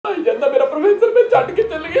इधर में चढ़ के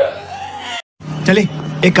चल गया। चले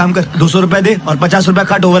एक काम कर 200 रुपए दे और 50 रुपए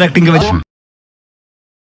काट ओवर एक्टिंग के वजह।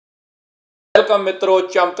 वेलकम मित्रों,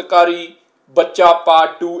 चमत्कारी ਬੱਚਾ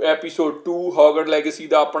ਪਾਰਟ 2 ਐਪੀਸੋਡ 2 ਹੌਗਵਰਟ ਲੈਗੇਸੀ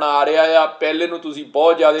ਦਾ ਆਪਣਾ ਆ ਰਿਹਾ ਆ। ਪਹਿਲੇ ਨੂੰ ਤੁਸੀਂ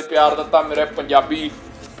ਬਹੁਤ ਜ਼ਿਆਦਾ ਪਿਆਰ ਦਿੱਤਾ, ਮੇਰੇ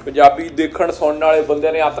ਪੰਜਾਬੀ ਦੇਖਣ ਸੁਣਨ ਵਾਲੇ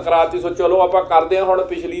ਬੰਦਿਆਂ ਨੇ ਅੱਤ ਕਰਾਤੀ। ਸੋ ਚਲੋ ਆਪਾਂ ਕਰਦੇ ਹਾਂ ਹੁਣ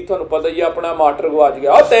ਪਿਛਲੀ। ਤੁਹਾਨੂੰ ਪਤਾ ਹੀ ਆਪਣਾ ਮਾਸਟਰ ਗਵਾਚ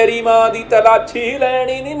ਗਿਆ। ਉਹ ਤੇਰੀ ਮਾਂ ਦੀ ਤਲਾਸ਼ੀ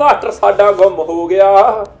ਲੈਣੀ ਨਹੀਂ, ਮਾਸਟਰ ਸਾਡਾ ਗੁੰਮ ਹੋ ਗਿਆ।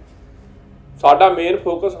 ਸਾਡਾ ਮੇਨ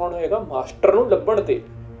ਫੋਕਸ ਹੁਣ ਹੈਗਾ ਮਾਸਟਰ ਨੂੰ ਲੱਭਣ ਤੇ।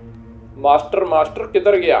 ਮਾਸਟਰ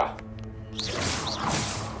ਕਿੱਧਰ ਗਿਆ?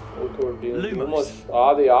 ਉਹ ਤੁਹਾਡੀ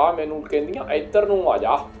ਆ ਦੇ ਆ ਮੈਨੂੰ ਕਹਿੰਦੀਆਂ ਇੱਧਰ ਨੂੰ ਆ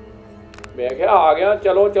ਜਾ। मैं क्या आ गया,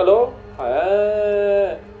 चलो है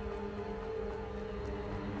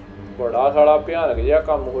बड़ा साला भयानक जिहा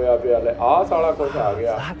काम होया पिया। ले आ साला कुछ आ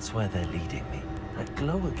गया,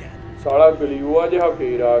 साला गलियुआ जिहा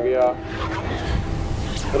फिर आ गया।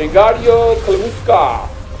 रिगार्डियो खलमुस्का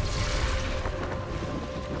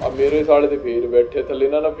अब मेरे साले ते फिर बैठे थले,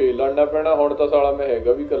 इन्हां नाल फिर लड़ना पैना। हुण तां साला मैं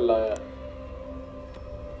हैगा भी कल्ला आ।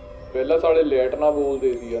 पहला साले लेट ना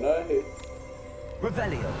बोलदे सी है ना ये।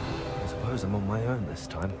 I'm on my own this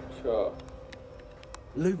time. अच्छा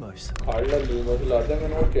Lumos. आला लूमस लादा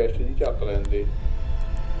मैंने चेस्ट जी चक लेंदे।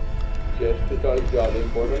 चेस्ट चाल ज्यादा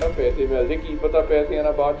इंपॉर्टेंट है, पैसे मिलते की पता पैसे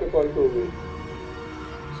ना बाद च कोई हो गए।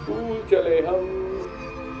 स्कूल चले हम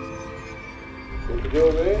उठ जो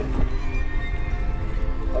वे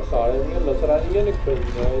आ सारे दी लसरा जी निकल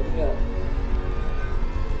गईयां।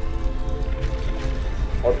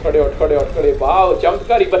 उठ खड़े वाह,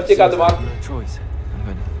 चमत्कारी बच्चे का दिमाग।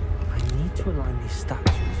 To align these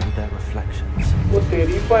statues with their reflections. वो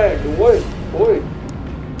तेरी भैन ओए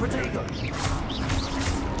Protego.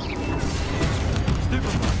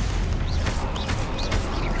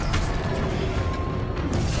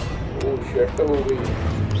 ओ शिट हो गई।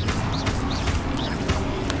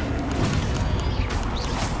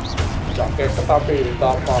 जाके कथा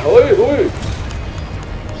फेरता पा होए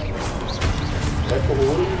एक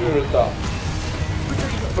होर भी मिलता।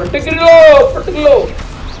 पटक लो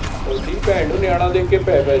ਉਹਦੀ ਭੈਣ ਨੂੰ ਨਿਆਣਾ ਦੇਖ ਕੇ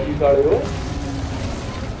ਪੈ ਜੀ ਸਾਲੇ। ਉਹ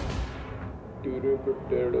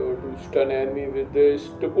ਸਟਨ enemy with this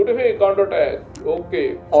to put way counter attack. Okay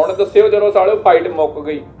ਹੁਣ ਦੱਸਿਓ ਜਦੋਂ ਸਾਲੇ ਫਾਈਟ ਮੁੱਕ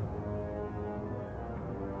ਗਈ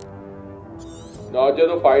ਨਾ,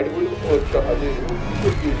 ਜਦੋਂ ਫਾਈਟ ਹੋਈ ਉਹ ਚਾਹਦੇ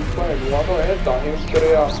ਜੀ ਭੈਣ ਨੂੰ ਆ ਤਾਂ ਇਹ ਤਾਂ ਹੀ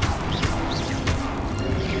ਕਰਿਆ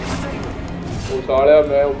ਉਹ ਸਾਲਿਆ।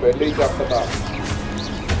 ਮੈਂ ਉਹ ਪਹਿਲੇ ਹੀ ਚੱਕਤਾ।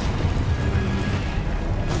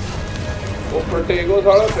 ਉਹ ਪ੍ਰਟੇਗੋ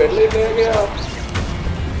ਸਾਲਾ ਪਹਿਲੇ ਲੈ ਗਿਆ।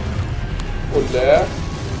 ਉਹ ਲੈ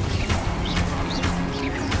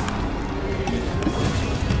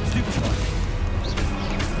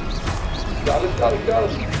ਚੱਲ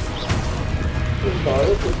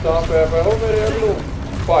ਸਾਲੇ ਕੁੱਤਾ ਪੈ ਹੋ ਮੇਰੇ ਵੱਲੋਂ।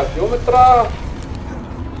 ਭਾਜੋ ਮਿੱਤਰਾ,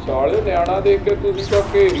 ਸਾਲੇ ਨਿਆਣਾ ਦੇਖ ਕੇ ਤੁਸੀਂ ਤਾਂ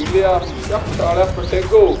ਘੇਰੀ ਲਿਆ। ਚੱਕ ਸਾਲਿਆ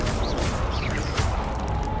ਪ੍ਰਟੇਗੋ।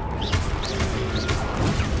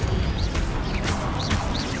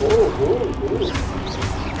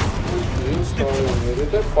 ਮੇਰੇ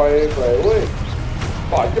ਤੇ ਪਏ ਓਏ।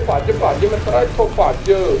 ਭੱਜ ਮਿੱਤਰਾ ਇੱਥੋਂ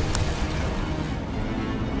ਭੱਜ।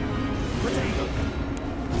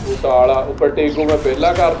 ਉਹ ਸਾਲਾ ਉਹ ਪ੍ਰਟੇਗੋ ਮੈਂ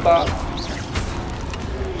ਪਹਿਲਾਂ ਕਰਤਾ।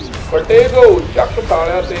 ਪ੍ਰਟੇਗੋ ਚੱਕ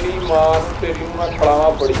ਸਾਲਿਆ, ਤੇਰੀ ਮਾਂ ਨੂੰ ਤੇਰੀ ਨੂੰ ਮੈਂ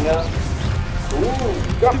ਖੜਾਵਾਂ ਬੜੀਆਂ।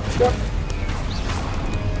 ਚੱਕ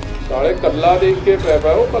ਸਾਲੇ ਕੱਲਾ ਦੇਖ ਕੇ ਪੈ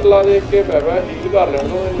ਉਹ ਕੱਲਾ ਦੇਖ ਕੇ ਪੈ ਹੀਲ ਕਰ ਲੈਣ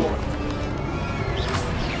ਦੋ ਮੈਨੂੰ।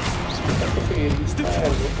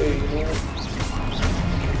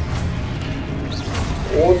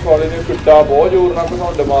 ਉਹ ਸਾਲੇ ਨੇ ਪਿੱਟਾ ਬਹੁਤ ਜ਼ੋਰ ਨਾਲ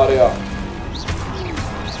ਘਸੁੰਡ ਮਾਰਿਆ।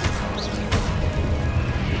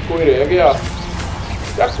 ਕੋਈ ਰਹਿ ਗਿਆ।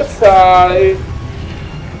 ਚੱਕ ਸਾਲੇ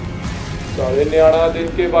ਨਿਆਣਾ ਦੇਖ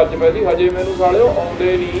ਕੇ ਬਚ ਪੈ ਜੀ। ਹਜੇ ਮੈਨੂੰ ਸਾਲੇ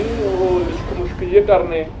ਆਉਂਦੇ ਨਹੀਂ ਉਹ ਲਿਸ਼ਕ ਮੁਸ਼ਕ ਜੇ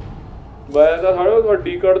ਕਰਨੇ। ਮੈਂ ਤਾਂ ਸਾਲੇ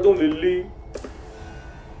ਵੱਡੀ ਕੱਢ ਦੂੰ ਲਿੱਲੀ।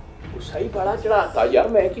 ਉਹ ਸਹੀ ਬੜਾ ਚੜਾਤਾ ਯਾਰ,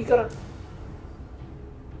 ਮੈਂ ਕੀ ਕਰਾਂ?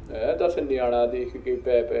 दस नियाणा देख के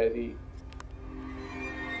पै दी।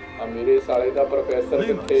 मेरे साले दा प्रोफेसर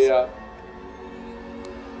किथे आ?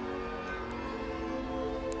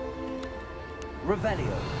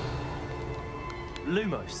 Revelio.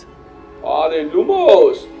 Lumos. आ दे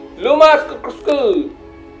लुमोस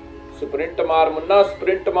स्प्रिंट मार मुन्ना,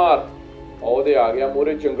 स्प्रिंट मार। ओ दे आ गया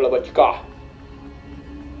मोरे जंगल बचका।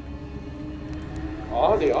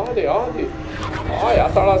 आ दे आया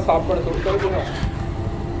साला साबण सुट गया।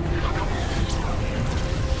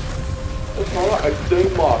 साला इदा ही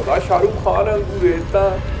मारदा शाहरुख खान वांगू रेता।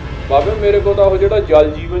 बाबे मेरे को तो जो जल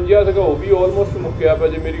जीवन जिहा सीगा वो भी ऑलमोस्ट मुक्या पिया।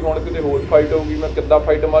 जे मेरी हुण किते होर फाइट होगी मैं किद्दां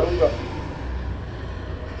फाइट मारूंगा?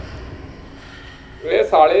 ये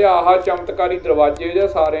साले आह चमत्कारी दरवाजे जा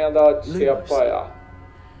सारियां दा सियापा आ।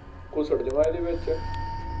 घुसड़ जावां इहदे विच।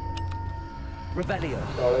 Revelio.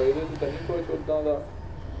 ਸਾਲੇ ਇਹਦੇ ਤੇ ਨਹੀਂ ਕੁਛ ਉਦਾਂ ਦਾ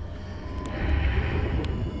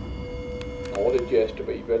ਉਹਦੇ ਚੈਸਟ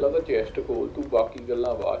ਪਈ ਪਹਿਲਾਂ ਤਾਂ ਚੈਸਟ ਖੋਲ ਤੂੰ ਬਾਕੀ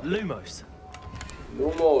ਗੱਲਾਂ ਬਾਅਦ Lumos.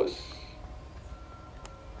 ਲੂਮੋਸ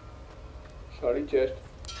ਸਾਰੀ ਚੈਸਟ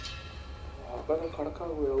ਆਪਾ ਦਾ ਖੜਕਾ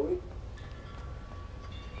ਹੋਇਆ ਓਏ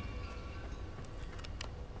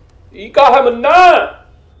ई का है मन्ना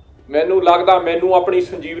मैनू लगदा मैनू अपनी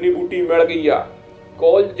संजीवनी बूटी मिल गई आ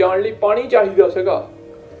कॉलेज जाण लई पानी चाहिदा सीगा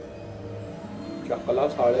चकला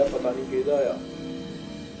सालिया पता नहीं किहदा आ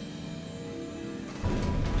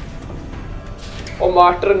ओ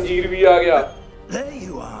मास्टर अंजीर भी आ गया There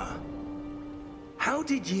you are. How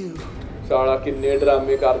did you? साला किन्ने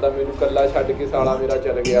ड्रामे करदा मैनू कल्ला छड्ड के साला मेरा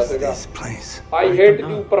चल गया सीगा This place. I hate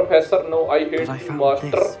you professor no I hate But I you found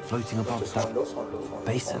master this floating above that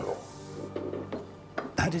basin.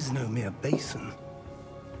 That is no mere basin.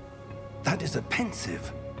 That is a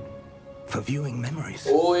pensive for viewing memories.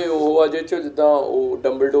 ਓਏ ਉਹ ਅਜੇ ਚ ਜਿੱਦਾਂ ਉਹ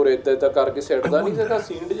Dumbledore ਇਦਾਂ ਕਰਕੇ ਸਿੱਟਦਾ ਨਹੀਂ ਸੀਗਾ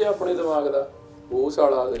ਸੀਂਡ ਜਿਹਾ ਆਪਣੇ ਦਿਮਾਗ ਦਾ ਉਹ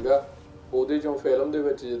ਸਾਲਾ ਸੀਗਾ ਉਹਦੇ ਚੋਂ ਫਿਲਮ ਦੇ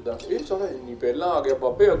ਵਿੱਚ ਜਿੱਦਾਂ ਇਹ ਸਾਲਾ ਇੰਨੀ ਪਹਿਲਾਂ ਆ ਗਿਆ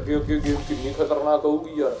ਬਾਬੇ ਅੱਗੇ ਅੱਗੇ ਗੇਮ ਕਿੰਨੀ ਖਤਰਨਾਕ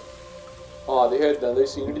ਹੋਊਗੀ ਯਾਰ ਆ ਦੇ ਇਦਾਂ ਦਾ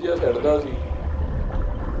ਸੀਂਡ ਜਿਹਾ ਸਿੱਟਦਾ ਸੀ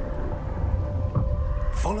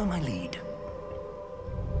Follow my lead.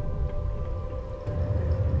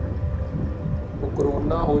 ਉਹ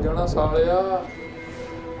ਕਰੋਨਾ ਹੋ ਜਾਣਾ ਸਾਲਿਆ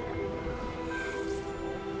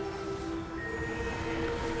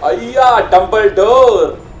ਆਈਆ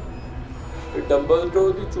ਡੰਬਲਡੋਰ ਇਹ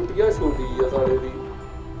ਡੰਬਲਡੋਰ ਦੀ ਚੁਟੀਆਂ ਛੋਟੀ ਆ ਸਾਲੇ ਦੀ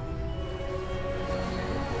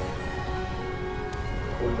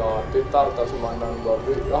ਉਹ ਨਾ ਤੇ ਧਰਤਾ ਸਮਾਨਾਂ ਨੂੰ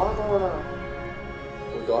ਬਾਬੇ ਆਹ ਕੌਣ ਆ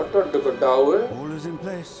ਉਹ ਡਾਟਰ ਡਕਟਾ ਹੋਏ All is in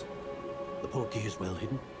place. The portkey is well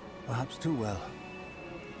hidden. Perhaps too well.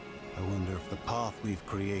 I wonder if the path we've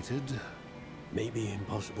created. May be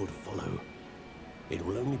impossible to follow. It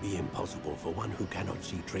will only be impossible for one who cannot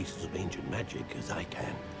see traces of ancient magic as I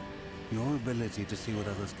can. Your ability to see what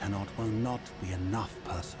others cannot will not be enough,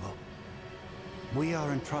 Percival. We are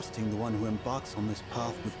entrusting the one who embarks on this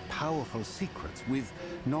path with powerful secrets, with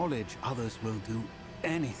knowledge others will do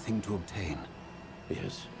anything to obtain.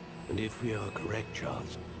 Yes, and if we are correct,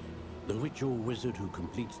 Charles, the witch or wizard who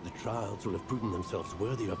completes the trials will have proven themselves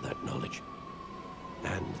worthy of that knowledge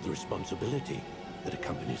and the responsibility that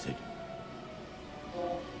accompanies it.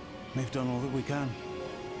 We've done all that we can.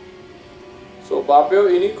 ਸੋ ਬਾਬਿਓ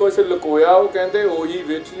ਇਨੀ ਕੁਛ ਲੁਕੋਇਆ ਉਹ ਕਹਿੰਦੇ ਉਹੀ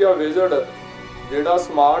ਵਿੱਚ ਜਾਂ wizard ਜਿਹੜਾ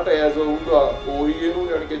smart as ਹੋਊਗਾ ਉਹੀ ਇਹਨੂੰ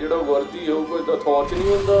ਜਾਣ ਕੇ ਜਿਹੜਾ ਵਰਦੀ ਹੋਊਗਾ ਇਦਾਂ ਥੌਚ ਨਹੀਂ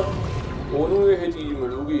ਹੁੰਦਾ ਉਹਨੂੰ ਇਹ ਚੀਜ਼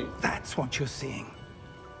ਮਿਲੂਗੀ That's what you're seeing.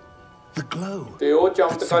 The glow. ਤੇ ਉਹ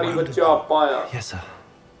ਚਮਤਕਾਰੀ ਬੱਚਾ ਆਪਾਂ ਆ Yes, sir.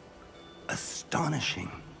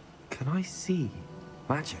 Astonishing. Can I see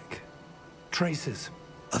magic? Traces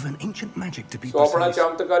of an ancient magic to be ਸੋ ਆਪਣਾ precise.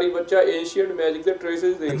 ਚਮਤਕਾਰੀ ਬੱਚਾ ਏਂਸ਼ੀਅੰਟ ਮੈਜਿਕ ਦੇ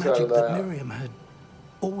ਟ੍ਰੇਸਿਸ The ਦੇਖ magic ਸਕਦਾ that ਆ Miriam had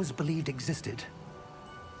always believed existed,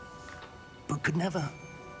 but could never.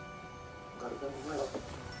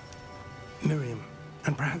 Miriam,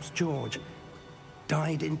 and perhaps George,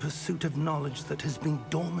 died in pursuit of knowledge that has been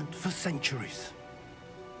dormant for centuries.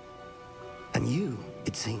 And you,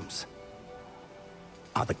 it seems,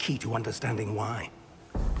 are the key to understanding why.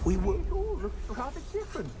 We were... All looks rather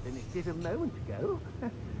different than it did a moment ago.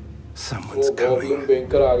 Someone's ਉਹ ਗੋਬਲਿਨ coming.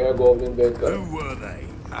 Banker ਆ ਗਿਆ ਗੋਬਲਿਨ banker Who were they?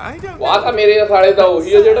 I don't ਵਾਹ ਤਾਂ ਮੇਰੇ ਸਾਲੇ ਤਾਂ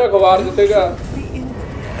ਉਹੀ ਆ ਜਿਹੜਾ ਅਖਬਾਰ ਦਿੱਤੇਗਾ be in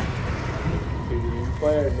there.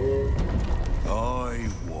 I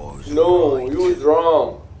was No, you was wrong.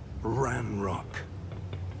 Ramrock.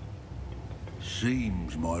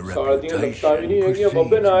 Seems my ਸਾਲ ਦੀਆਂ ਲੱਤਾਂ ਵੀ ਨਹੀਂ reputation ਹੈਗੀਆਂ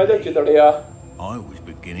ਬੱਬੇ ਨਾ ਇਹਦਾ precedes me. ਚਿਤੜਿਆ I was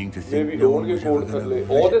beginning to ਮੈਂ think ਵੀ no one ਹੋਣਗੇ was ਫੋਨ ever ਕਰ ਲਏ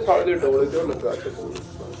going ਉਹਦੇ to ਸਾਲੇ ਦੇ ਡੋਲੇ ਤੇ ਉਹ ਲੱਗਾ ਕੇ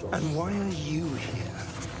And why are you here?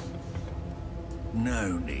 No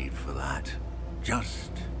need for that.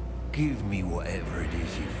 Just give me whatever it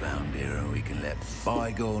is you found here and we can let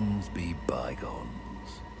bygones be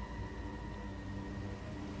bygones.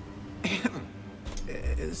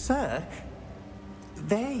 Sir,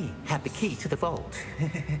 they have the key to the vault.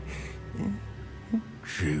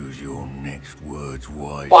 Choose your next words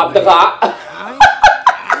ਪੱਦ wisely. ਖਾ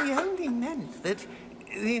I only meant that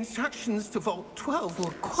the instructions to Vault 12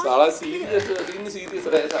 were quite ਸਾਲਾ clear. Serious ਅਸੀਂ ਨਹੀਂ serious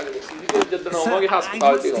ਰਹਿ ਸਕਦੇ serious ਜਦੋਂ Sir, ਆਵਾਂਗੇ I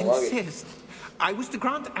ਹਸਪਤਾਲ must ਤੇ ਹੋਵਾਂਗੇ insist. I was to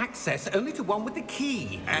grant access only to one with the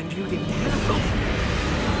key, and you didn't have them.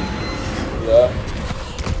 ਲੈ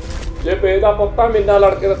ਜੇ ਪੇ ਦਾ ਪੱਤਾ ਮਿੰਨਾ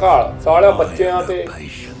ਲੜ ਕੇ ਦਿਖਾਲ ਸਾਲਿਆ ਬੱਚਿਆਂ ਤੇ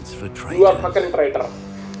Patience for you are traitors. Fucking ਟ੍ਰੇਟਰ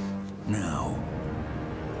Now,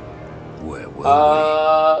 where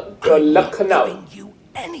were Lucknow Giving you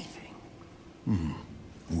anything.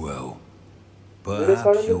 Well, Mere saale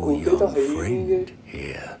perhaps mein your goote to young hai hi nahi friend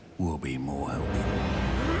here will be more helpful.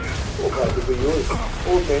 ਉਹ ਬਾਤ ਵੀ ਹੋਈ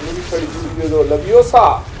ਉਹ ਮੈਨੂੰ ਵੀ ਖੜੀ ਜੁੜੀ ਦੇ ਦੋ ਲਵਿਓਸਾ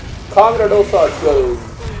ਖਾਨ ਰਡੋਸਾ ਚਲ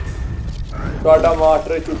ਤੁਹਾਡਾ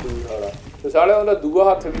ਮਾਸਟਰ ਝੁੱਟੂ ਸਾਲਾ ਤੇ ਸਾਲੇ ਉਹਦਾ ਦੂਆ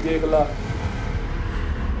ਹੱਥ ਵੀ ਦੇਖ ਲਾ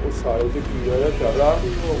ਉਹ ਸਾਲੇ ਤੇ ਕੀ ਹੋਇਆ ਚੱਲ ਆ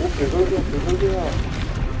ਉਹ ਪਿਘਲ ਗਿਆ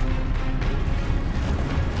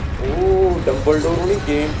ਉਹ ਡੰਬਲਡੋਰ ਉਹਨੇ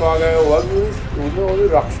ਗੇਮ ਪਾ ਗਿਆ ਉਹ ਉਹਨੇ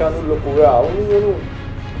ਰਕਸ਼ਾ ਨੂੰ ਲੁਕੋਇਆ ਉਹਨੂੰ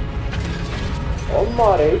ਉਹ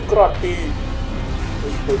ਮਾਰੇ ਕਰਾਟੀ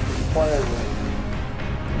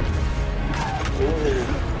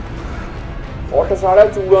ਉੱਠ ਸਾਲਿਆ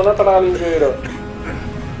ਚੂੜਾ ਨਾ ਤੜਾ ਲਈ ਫੇਰ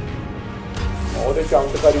ਉਹਦੇ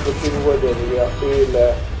ਚਮਤਕਾਰੀ ਬੱਚੇ ਨੂੰ ਉਹ ਦੇ ਗਿਆ ਇਹ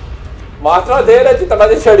ਲੈ ਮਾਸਟਰ ਦੇ ਲੈ ਚਿੱਤੜਾ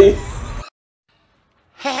ਦੀ ਛੜੀ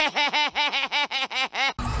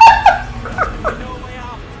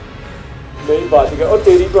नहीं बच गया और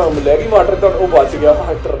तेरी भैन मिलेगी मास्टर तो वो बच गया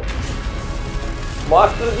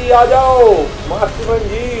मास्टर जी आ जाओ मास्टर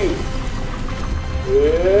जी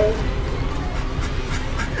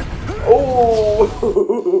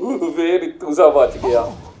फिर तूसा बच गया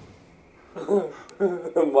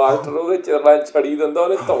मास्टर ਉਹਦੇ ਚਰਨਾਂ ਛੜੀ ਦਿੰਦਾ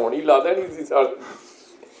ਉਹਨੇ ਧੌਣ ਹੀ ਲਾ ਦੇਣੀ ਸੀ ਸਾਲ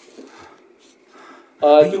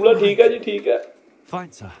ਚੂਲਾ ਠੀਕ ਹੈ ਜੀ ਠੀਕ ਹੈ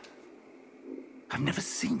Fine, sir. I've never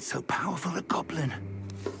seen so powerful a goblin.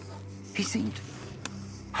 He seemed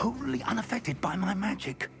wholly unaffected by my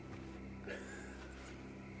magic.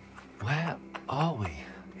 Where are we?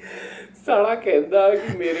 ਸਾਲਾ ਕਹਿੰਦਾ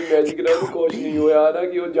ਕਿ ਮੇਰੇ ਮੈਜਿਕ ਨਾਲ ਕੁਝ ਨਹੀਂ ਹੋਇਆ ਨਾ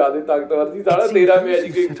ਕਿ ਉਹ ਜ਼ਿਆਦਾ ਤਾਕਤਵਰ ਸੀ ਸਾਲਾ ਤੇਰਾ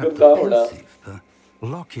ਮੈਜਿਕ ਇੱਕ ਗੰਦਾ ਹੋਣਾ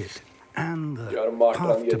Locket and the ਯਾਰ ਮਾਸਟਰਾਂ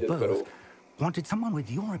path ਦੀ to ਇੱਜ਼ਤ ਕਰੋ birth wanted someone with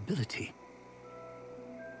your ability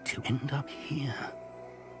to end up here.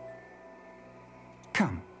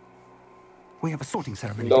 Come. We have a sorting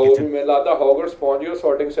ceremony to get to. मैं लाता हॉगवर्ट्स पहुंच गया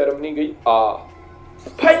sorting ceremony गई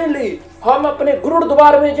फाइनली हम अपने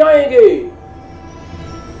गुरुद्वार में जाएंगे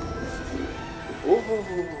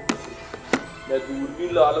मैं दूर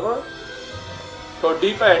भी ला लवां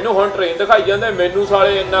ਤੁਹਾਡੀ ਭੈਣ ਨੂੰ ਹੁਣ ਟ੍ਰੇਨ ਦਿਖਾਈ ਜਾਂਦੇ ਮੈਨੂੰ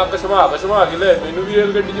ਸਾਲੇ ਇੰਨਾ ਘਸਮਾ ਕੇ ਲੈ ਮੈਨੂੰ ਵੀ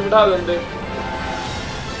ਰੇਲ ਗੱਡੀ 'ਚ ਬਿਠਾ ਦਿੰਦੇ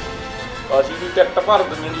ਅਸੀਂ ਵੀ ਟਿਕਟ ਭਰ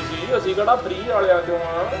ਦਿੰਨੀ ਸੀ ਅਸੀਂ ਕਿਹੜਾ ਫ੍ਰੀ ਵਾਲਿਆਂ ਚੋਂ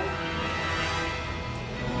ਆ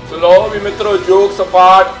ਚਲੋ ਵੀ ਮਿੱਤਰੋ ਜੋਕ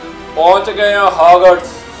ਸਪਾਟ ਪਹੁੰਚ ਗਏ ਆ ਹੌਗਵਰਟਸ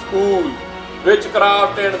ਸਕੂਲ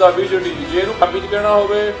ਵਿਚਕ੍ਰਾਫਟ ਐਂਡ ਦਾ ਵਿਜ਼ਡੀ ਜੇ ਇਹਨੂੰ ਪੰਜਾਬੀ ਚ ਕਹਿਣਾ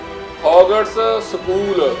ਹੋਵੇ ਹੌਗਵਰਟਸ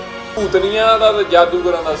ਸਕੂਲ ਭੂਤਨੀਆਂ ਦਾ ਤੇ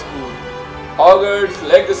ਜਾਦੂਗਰਾਂ ਦਾ ਸਕੂਲ ਹੌਗਵਰਟਸ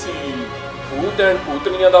ਲੈਗੇਸੀ ਭੂਤ ਐਂਡ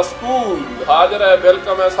ਭੂਤਨੀਆਂ ਦਾ ਸਕੂਲ ਹਾਜ਼ਰ ਹੈ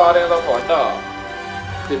ਵੈਲਕਮ ਹੈ ਸਾਰਿਆਂ ਦਾ ਤੁਹਾਡਾ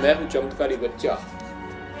ਤੇ ਮੈਂ ਹੂੰ ਚਮਤਕਾਰੀ ਬੱਚਾ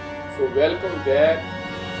ਸੋ ਵੈਲਕਮ ਬੈਕ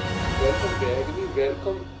ਨਹੀਂ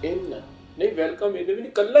ਵੈਲਕਮ ਇਨ ਨਹੀਂ ਵੈਲਕਮ ਇਹਦੇ ਵੀ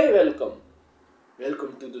ਨਹੀਂ ਕੱਲਾ ਹੀ welcome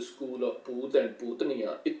Welcome to the school of ਭੂਤ and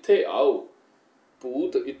ਭੂਤਨੀਆਂ ਇੱਥੇ ਆਓ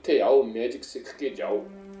ਭੂਤ ਇੱਥੇ ਆਓ ਮੈਜਿਕ ਸਿੱਖ ਕੇ ਜਾਓ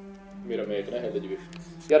ਮੇਰਾ ਮੈਕ ਨਾ ਹਿੱਲ ਜਵੇ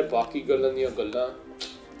ਯਾਰ ਬਾਕੀ ਗੱਲਾਂ ਦੀਆਂ ਗੱਲਾਂ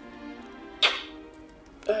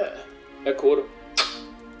ਇੱਕ ਹੋਰ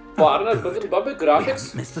ਪਾਰਨਰ ਬਦਲ ਬਾਬੇ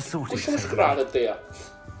ਗ੍ਰਾਫਿਕਸ ਕੁਛ ਮੁਸ਼ਕਰਾ ਦਿੱਤੇ ਆ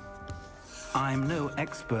I'm no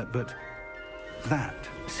expert, but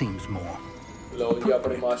that seems more. ਲਓ ਜੀ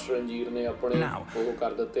ਆਪਣੇ ਮਾਸਟਰ ਇੰਜੀਨੀਅਰ ਨੇ ਆਪਣੇ ਉਹ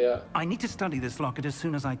ਕਰ ਦਿੱਤੇ ਆ I need to study this locket as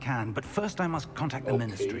soon as I can, but first I must contact the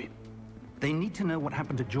ministry. They need to know what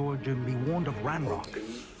happened to George and be warned of Ranrock.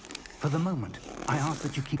 For the moment, I ask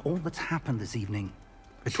that you keep all that's happened this evening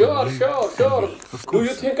between Sure. Do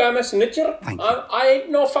you think I'm a snitcher? Thank you. I ain't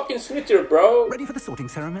no fucking snitcher, bro. Ready for the sorting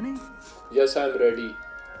ceremony? Yes, I'm ready.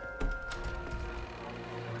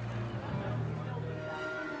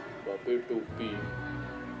 Babe topi.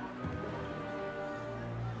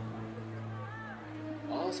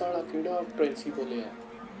 ਸਾਲਾ ਕਿਹੜਾ principal ਆ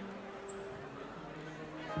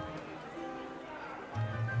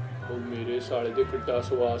ਉਹ ਮੇਰੇ ਸਾਲੇ ਦੇ ਕਿੱਡਾ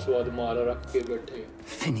ਸਵਾਦ ਮਾਰ ਰੱਖ ਕੇ ਬੈਠੇ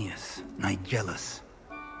Phineas Nigellus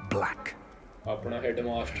Black. ਆਪਣਾ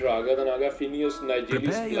ਹੈਡਮਾਸਟਰ ਆ ਗਿਆ ਤਾਂ ਆ ਗਿਆ ਫਿਨੀਅਸ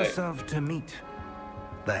ਨਾਈਜੀਲੀਅਸ Prepare yourself to meet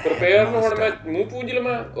the prepare ਨੂੰ ਹੁਣ headmaster. ਮੈਂ ਮੂੰਹ ਪੂੰਝ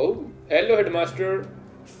ਲਵਾਂ ਓ hello headmaster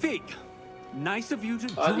Fig, nice of you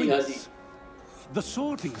to join us. The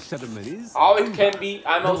sorting ceremonies. How it can be?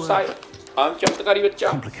 I'm outside. I'm ਚਮਤਕਾਰੀ ਬੱਚਾ.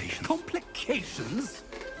 Complications?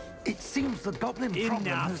 It seems the goblin problem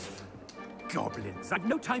has... Goblins. I've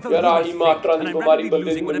no time for ਯਾਰ ਆਹੀ ਮਾਸਟਰਾਂ ਦੀ and I'm ਬਿਮਾਰੀ rapidly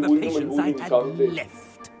ਬੰਦੇ ਦੀ losing whatever ਮਜਬੂਰੀ patience ਨੂੰ I ਮਜਬੂਰੀ had ਸਮਝਦੇ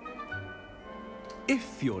left. If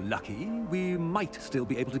you're lucky, we might still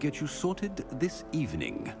be able to get you sorted this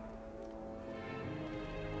evening.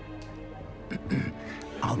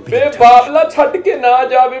 ਵੇ ਬਾਬਲਾ ਛੱਡ ਕੇ ਨਾ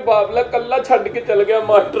ਜਾਵੇ ਬਾਬਲਾ ਕੱਲਾ ਛੱਡ ਕੇ ਚਲ ਗਿਆ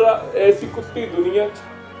ਮਾਸਟਰ ਐਸੀ ਕੁੱਤੀ ਦੁਨੀਆ 'ਚ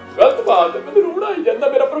ਗਲਤ ਬਾਤ ਹੈ ਮੈਨੂੰ ਰੋਣਾ ਆਈ ਜਾਂਦਾ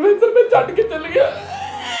ਮੇਰਾ ਪ੍ਰੋਫੈਸਰ ਮੈਂ ਛੱਡ ਕੇ ਚਲ ਗਿਆ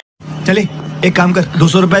चले एक काम कर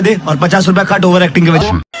 200 रुपए दे और 50 रुपए काट ओवर एक्टिंग के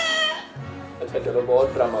वजह ਅੱਛਾ ਚਲੋ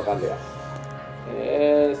ਬਹੁਤ ਡਰਾਮਾ ਕਰ ਲਿਆ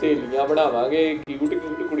ਸਹੇਲੀਆਂ ਬਣਾਵਾਂਗੇ ਕਿਊਟ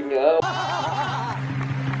ਕੁੜੀਆਂ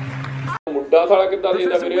ਮੁੰਡਾ ਸਾਲਾ ਕਿੱਦਾਂ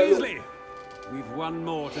ਦੇਦਾ ਮੇਰੇ We've one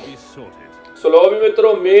more to be sorted. Slow ਵੀ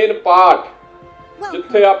ਮਿੱਤਰੋ ਮੇਨ ਪਾਰਟ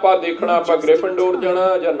ਜਿੱਥੇ ਆਪਾਂ ਦੇਖਣਾ ਆਪਾਂ ਗ੍ਰਿਫਿੰਡੋਰ ਜਾਣਾ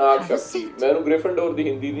ਜਾਂ ਨਾਗ ਸ਼ਕਤੀ ਮੈਨੂੰ ਗ੍ਰਿਫਿੰਡੋਰ ਦੀ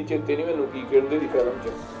ਹਿੰਦੀ ਦੀ ਚੇਤੇ ਨਹੀਂ ਮੈਨੂੰ ਕੀ ਕਹਿੰਦੇ ਸੀ ਫਿਲਮ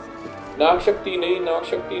 'ਚ ਨਾਗ ਸ਼ਕਤੀ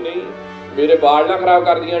ਨਹੀਂ ਮੇਰੇ ਬਾਲ ਨਾ ਖਰਾਬ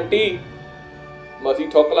ਕਰਦੀ ਆਂਟੀ ਮਸੀਂ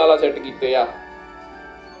ਥੁੱਕ ਲਾਲਾ ਸੈੱਟ ਕੀਤੇ ਆ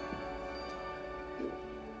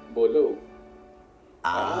बोलो।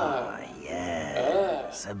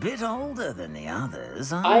 Yes. A bit older than the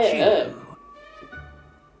others, I aren't you? am.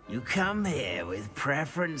 You come here with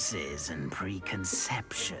preferences and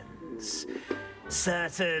preconceptions.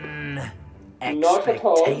 Certain Not at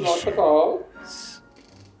all, not at all.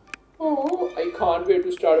 Oh, I can't wait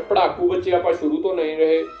to start. पढ़ाकू बच्चे आप शुरू तो नहीं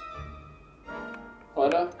रहे, है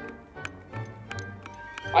ना?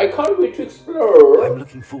 I can't wait to explore. I'm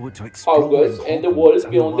looking forward to exploring Hogwarts and the world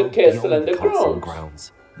beyond the castle and the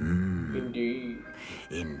grounds. Indeed.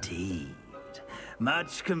 Indeed.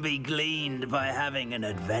 Much can be gleaned by having an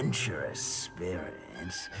adventurous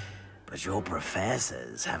spirit, but your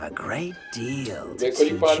professors have a great deal to देखो जी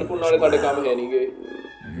teach पढ़ने you पुढ़ने as वाले साढ़े काम well. है नहीं गए,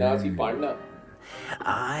 ना सी पढ़ना.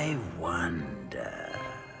 I wonder.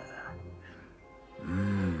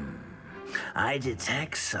 I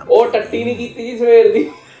detect something. ओ टट्टी नहीं की थी सवेर दी.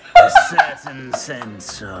 A certain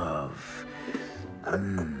sense of.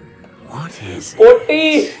 What is it? OT.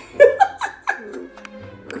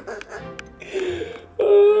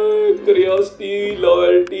 Curiosity,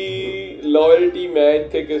 loyalty मैं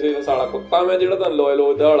इत्थे किसी ने साड़ा कुत्ता मैं जेड़ा तां loyal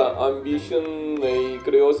होदा वाला. Ambition नहीं,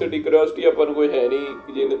 curiosity अपन कोई है नहीं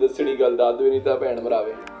कि जिन्हें दसनी गल दाद भी नहीं तां भैन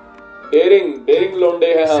मरावे. Daring लोंडे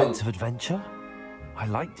हैं हम. Sense of adventure? I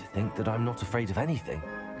like to think that I'm not afraid of anything.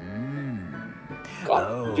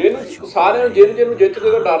 जिन सारे जिन जित के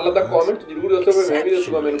तो डर लगदा कमेंट जरूर दसो फिर मैं भी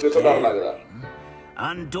दसूंगा मेनू किसों डर लगदा.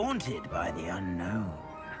 Undaunted by the unknown,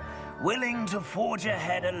 willing to forge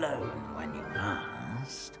ahead alone when you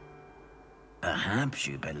must. Perhaps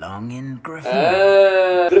you belong in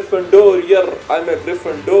Gryffindor. Gryffindor, I'm a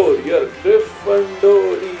Gryffindor.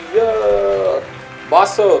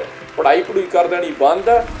 बस पढ़ाई पढ़ूई कर देनी बंद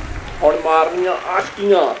है और मारनियां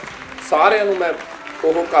आशकियां सारे नूं मैं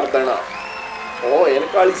ओह कर देना. ओ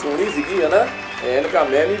इनका वाली सोहनी सीगी है ना, इनका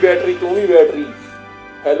मैं भी बैटरी तू भी battery.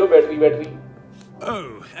 Hello battery.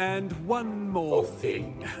 Oh, and one more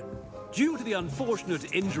thing. Due to the unfortunate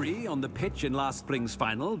injury on the pitch in last spring's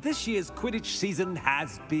final, this year's Quidditch season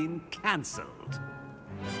has been cancelled.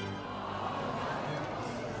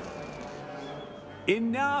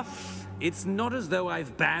 Enough! It's not as though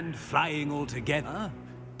I've banned flying altogether,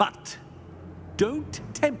 but don't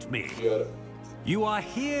tempt me. यार You are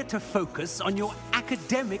here to focus on your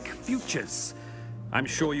academic futures. I'm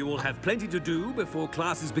sure you will have plenty to do before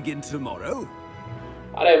classes begin tomorrow.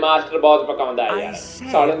 अरे master बहुत पकाਉਂਦਾ है यार.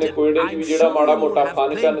 साले ने कोई भी ਜਿਹੜਾ ਮਾੜਾ ਮੋਟਾ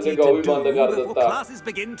ਫੰਕਸ਼ਨ ਸੀਗਾ ਉਹ ਵੀ ਬੰਦ ਕਰ ਦਿੱਤਾ. Classes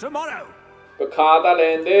begin tomorrow. ਖਾ ਤਾਂ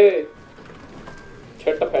ਲੈਣ ਦੇ.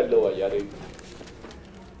 ਛੱਟ ਫੈਲੋ ਆ ਯਾਰ.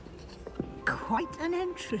 Quite an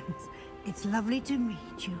entrance. It's lovely to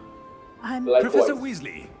meet you. I'm Professor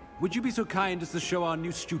Weasley, would you be so kind as to show our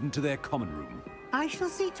new student to their common room? I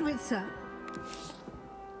shall see to it, sir.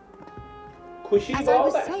 खुशी As I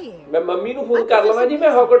was बहुत है. saying, मैं mummy ਨੂੰ phone ਕਰ ਲਵਾਂ ਜੀ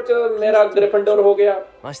ਮੈਂ ਹੌਗਵਰਟਸ ਮੇਰਾ ਗ੍ਰਿਫਿੰਡੋਰ ਹੋ ਗਿਆ.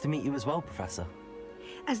 Nice to meet you as well, Professor.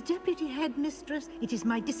 as deputy headmistress, it is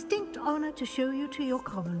my distinct honor to show you to your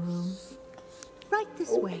common room. Right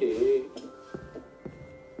this way. Okay.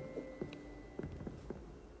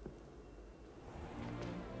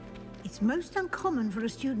 It's most uncommon for a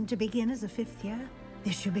student to begin as a fifth year.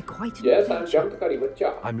 This should be quite an Yes, I'm adventure. चमत्कारी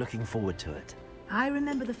बच्चा. I'm looking forward to it. I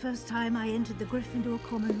remember the first time I entered the Gryffindor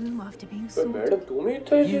common room after being पर sorted. Madam तुम ही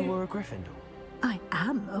थे जी. You were a Gryffindor. I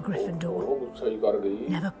am a Gryffindor. बहुत सही कर गई.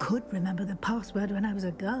 Never could remember the password when I was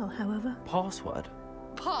a girl, however. Password?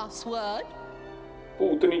 Password?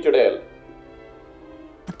 Bhootni चड़ैल.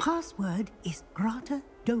 The password is Grata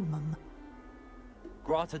Domum.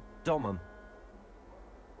 Grata Domum.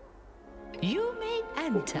 You may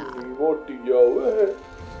enter. What do you?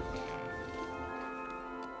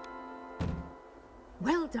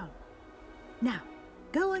 Well done. Now,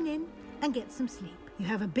 go on in and get some sleep. You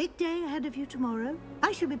have a big day ahead of you tomorrow.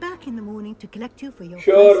 I shall be back in the morning to collect you for your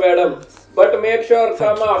Sure, first madam. class. But make sure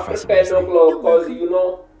come after 10 o'clock, cause you know.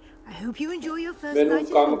 I hope you enjoy your first मैंने night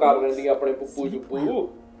at काम कर Hogwarts. रही अपने पुप्पू Sleep जुप्पू. well.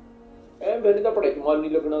 मैंने तो पढ़ाई मन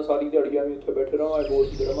नहीं लगना सारी दिहाड़ियां भी इत्थे बैठे रहा रोज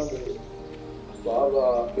की तरह मैं. वाह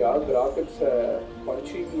वाह क्या ग्राफिक्स है.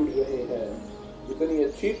 पंछी भी उड़ रहे हैं. इतनी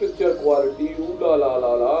अच्छी पिक्चर क्वालिटी. ला ला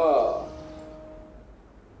ला ला.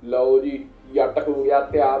 लो जी यट हो गया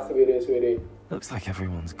तैयार सवेरे सवेरे. Looks like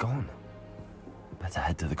everyone's gone. Better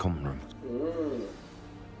head to the common room.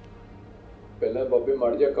 पहले बाबे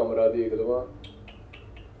मर जा कमरा देख लवा.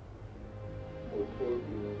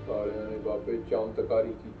 सारियां ने बाबे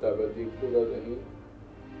चमत्कारी कीता वा देखोगा नहीं.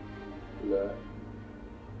 ले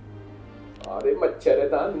अरे मच्छर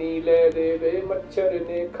दा नीले दे वे मच्छर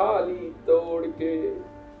ने खा ली तोड़ के.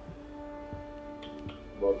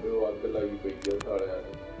 बाबे अग लगी पई है सारियां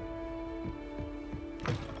ने.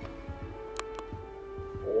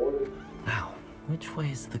 Now, which Which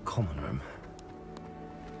way is the common room?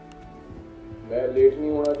 मैं लेट नहीं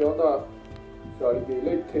होना चाहता सारी देख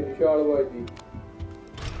ले इत्थे निशाल बाजी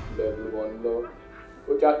लेवल 1 लो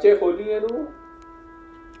वो चाचे खोली ਇਹਨੂੰ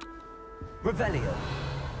Revelio.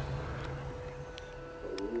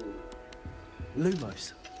 Lumos.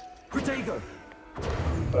 Protego.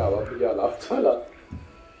 ਭਰਾਵਾ ਭਜਾਲਾ ਚਲਾ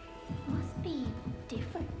Must be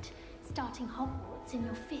different starting Hogwarts in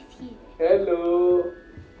your 5th year. Hello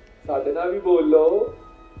ਸਾਡੇ ਨਾਲ ਵੀ ਬੋਲੋ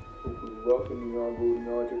ਗੁਰੂਆ ਕਿੰਨੀਆਂ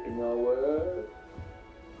ਗੋਰੀਆਂ ਚਿੱਟੀਆਂ ਓਏ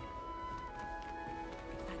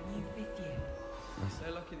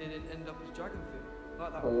So lucky they didn't end up as dragon food.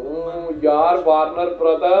 Like that. यार वार्नर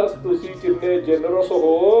ब्रदर्स ਤੁਸੀਂ ਜਿੰਨੇ ਜਨਰਸ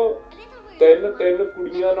ਹੋ ਤਿੰਨ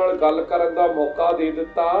ਕੁੜੀਆਂ ਨਾਲ ਗੱਲ ਕਰਨ ਦਾ ਮੌਕਾ ਦੇ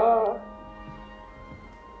ਦਿੱਤਾ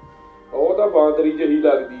ਉਹ ਤਾਂ ਬਾਂਦਰੀ ਜਹੀ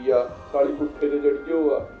ਲੱਗਦੀ ਆ ਸਾਲੀ ਪੁੱਠੇ ਤੇ ਚੜ ਗਿਓ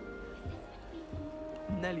ਆ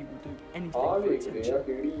Nelly will do anything ਆ for ਵੇਖਦੇ ਆ attention.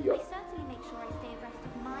 ਕਿਹੜੀ ਆ Certainly make sure I stay abreast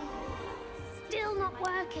of my Still not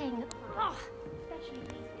working. Oh, especially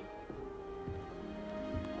these days.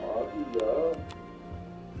 ਆ ਕੀ ਆ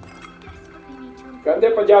Desperately need to ਕਹਿੰਦੇ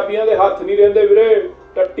ਪੰਜਾਬੀਆਂ ਦੇ ਹੱਥ ਨਹੀਂ ਰਹਿੰਦੇ ਵੀਰੇ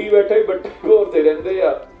ਟੱਟੀ ਬੈਠੇ ਬੱਟੇ ਘੋਰਦੇ ਰਹਿੰਦੇ ਆ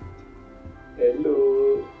ਹੈਲੋ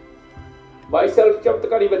ਮਾਈਸੈਲਫ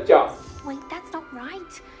ਚਮਤਕਾਰੀ ਬੱਚਾ Wait, that's not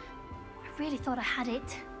right. I really thought I had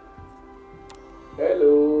it.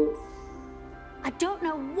 Hello I don't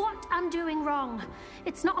know what I'm doing wrong.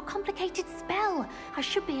 It's not a complicated spell. I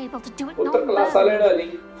should be able to do it ਉੱਤਰ ਕਲਾਸਾਂ ਲੈਣ ਵਾਲੀ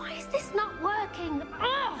Why is this not working?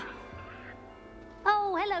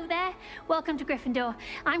 Oh, hello there. Welcome to Gryffindor.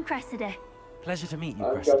 I'm Cressida. Pleasure to meet you,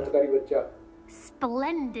 ਆ Cressida. ਚਮਤਕਾਰੀ ਬੱਚਾ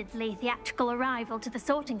Splendidly theatrical arrival to the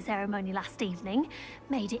sorting ceremony last evening.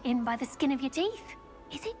 Made it in by the skin of your teeth.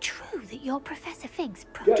 Is it true that you're Professor Fig's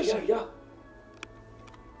protege? yeah.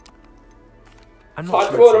 I'm such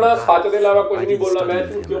sure बोलना it's सच के अलावा कुछ I नहीं did बोलना study मैं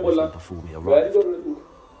with झूठ him क्यों a बोलना little before we very arrived. Good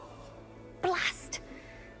Blast!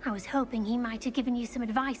 I was hoping he might have given you some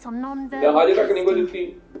advice on मैं non-verbal हाजिर तक नहीं बोली casting.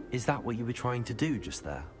 थी Is that what you were trying to do just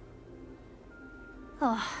there?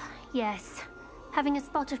 Oh, yes. Having a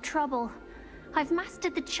spot of trouble. I've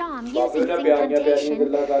mastered the charm बाबे using ने his प्यारियां incantation.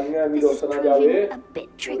 गल्लां करनियां भी This is रोस ना जावे proving a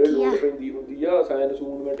bit ਉਹਦੇ ਲੋੜ trickier. ਪੈਂਦੀ ਹੁੰਦੀ ਆ ਸਾਇਨ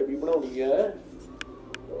ਅਸਾਈਨਮੈਂਟ ਵੀ ਬਣਾਉਣੀ ਹੈ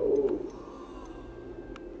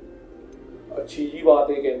अच्छी जी बात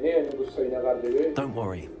है कहने हैं गुस्सा ही ना कर देवे Don't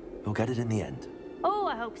worry, we'll get it in the end. Oh,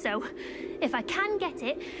 I hope so. If I can get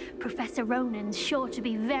it, Professor Ronan's sure to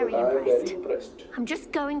be very I'm very impressed. impressed. I'm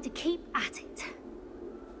just going to keep at it.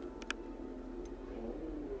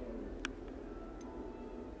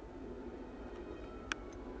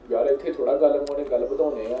 यार ਇੱਥੇ ਥੋੜਾ ਗੱਲ ਮੋਨੇ ਗੱਲ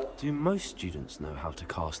ਵਧਾਉਣੇ ਆ Do most students know how to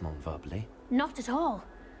cast non-verbally? Not at all.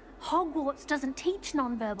 Hogwarts doesn't teach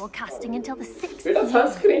non-verbal casting until the 6th बेटा year.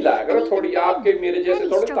 Sunscreen लगा करो And थोड़ी even आपके then, मेरे जैसे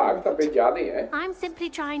many थोड़े struggle ताकत पे with it. ज्यादा हैं I'm simply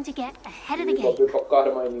trying to get ahead of the बाबे game. पक्का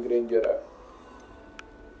हरमाइनी ग्रेंजर है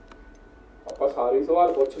ਆਪਾਂ ਸਾਰੇ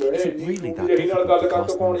ਸਵਾਲ ਪੁੱਛ ਲੈਣੇ Is it ਇੰਨੀ really ਤੂੰ that ਜਿਹੜੀ ਨਾਲ ਗੱਲ ਕਰ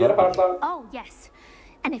ਤੋ ਕੌਣ ਯਾਰ ਹਰਦਾ Oh, yes.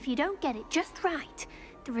 And if you don't get it just right,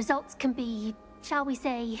 the results can be, shall we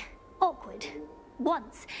say, awkward.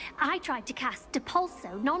 Once, I tried to cast Depulso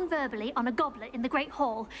non-verbally on a goblet in the Great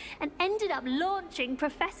Hall and ended up launching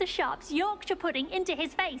Professor Sharp's Yorkshire pudding into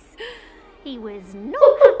his face. He was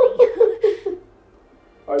not happy.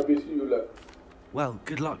 I wish you luck. Well,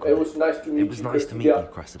 good luck. It with was nice to meet It was you, nice to meet Cressida.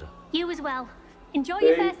 you, Cressida. You as well. Enjoy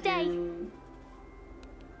your first day.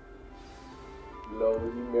 ਲਓ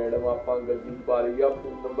ਜੀ madam ਆਪਾਂ ਗੱਡੀ ਪਾ ਲਈ ਆ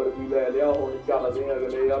phone number ਵੀ ਲੈ ਲਿਆ ਹੁਣ ਚੱਲਦੇ ਆ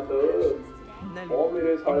ਅਗਲੇ ਹੱਥ ਉਹ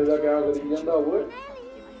ਮੇਰੇ ਸਾਲੇ ਦਾ ਕਿਆ ਕਰੀ ਜਾਂਦਾ ਓਏ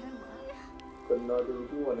ਕੰਨਾਂ ਤੋਂ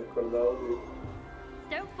ਧੂਆਂ ਨਿਕਲਦਾ ਓਏ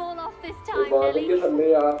Don't fall off this time, ਬਾਹਰ Nelly. ਕੇ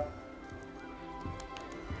ਥੱਲੇ ਆ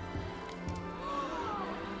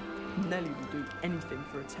Nelly will do anything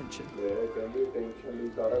for attention. ਲੈ ਕਹਿੰਦੇ ਟੈਨਸ਼ਨ ਲਈ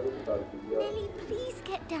ਸਾਰਾ ਕੁਝ ਕਰਦੀ ਆ Nelly, please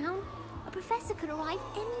get down. A professor could arrive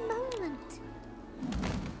any moment.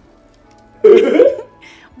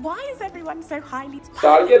 Why is everyone so highly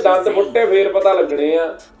ਸਾਲ ਕੇ ਦੰਦ ਮੁੱਟੇ ਫੇਰ ਪਤਾ ਲੱਗਣੇ ਆ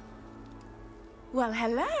Well,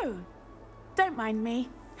 hello. Don't mind me.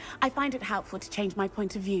 I find it helpful to change my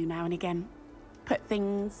point of view now and again. Put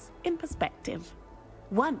things in perspective.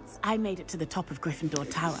 Once I made it to the top of Gryffindor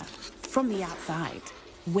Tower, from the outside,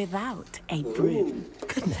 without a broom.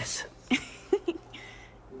 Goodness.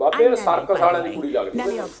 ਬਾਬੇ I'm circus Nelly, by ਵਾਲਿਆਂ the ਦੀ ਕੁੜੀ way. ਲੱਗਦੀ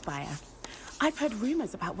Nelly Oxfire. I've heard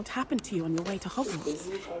rumors about what happened to you on your way to Hogwarts.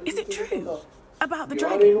 Is it true? About the ਯਾਰ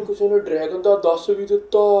dragon? ਇਹਨੂੰ ਕਿਸੇ ਨੇ dragon ਦਾ ਦੱਸ ਵੀ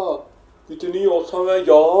ਦਿੱਤਾ ਇਤਨੀ ਔਸਮ ਹੈ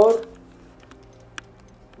ਯਾਰ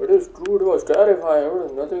It is true, it was terrifying, it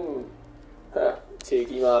was nothing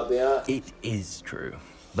ਛੇਕੀ ਮਾਰਦੇ ਆ It is true,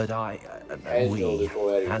 but we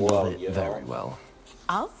very handled well, it you very know. well.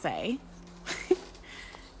 I'll say.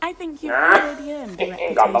 I think you've already earned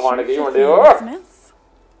a ਗੱਲ ਬਣ ਗਈ reputation ਮੁੰਡਿਓ for fearlessness.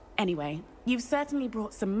 Anyway, you've certainly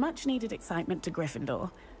brought some much-needed excitement to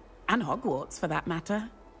Gryffindor. And Hogwarts, for that matter.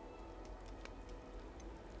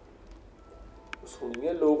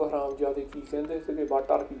 सुनिए लोग हरामजादे की कहते थे कि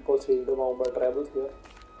what are people saying about my travels here?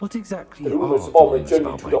 What exactly The are rumors the about my rumors journey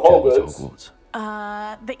about to my the journey to Hogwarts.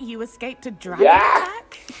 Hogwarts? That you escaped a dragon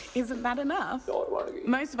attack? Isn't that enough?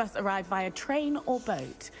 Most of us arrive via train or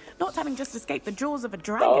boat, not having just escaped the jaws of a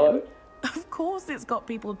dragon. Of course it's got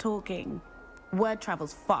people talking. Word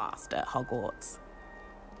travels fast at Hogwarts.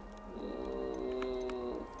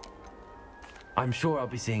 I'm sure I'll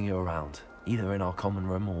be seeing you around, either in our common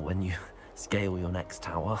room or when you scale your next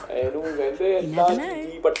tower. You never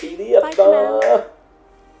know. Bye for now.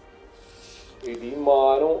 ਇਹਦੀ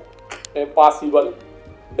ਮਾਂ ਨੂੰ impossible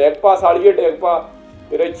ਡੈਗ ਪਾ ਸਾਲੀਏ ਡੈਗ ਪਾ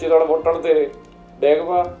ਤੇਰੇ ਚਿਰਣ ਵਟਣ ਤੇਰੇ ਡੈਗ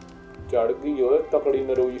ਪਾ ਚੜ ਗਈ ਓਏ ਤਕੜੀ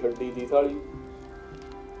ਨਰੋਈ ਹੱਡੀ ਦੀ ਸਾਲੀ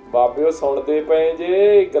ਬਾਬਿਓ ਸੁਣਦੇ ਪਏ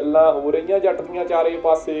ਜੇ ਗੱਲਾਂ ਹੋ ਰਹੀਆਂ ਜੱਟ ਦੀਆਂ ਚਾਰੇ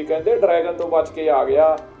ਪਾਸੇ ਕਹਿੰਦੇ ਡਰੈਗਨ ਤੋਂ ਬਚ ਕੇ ਆ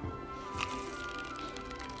ਗਿਆ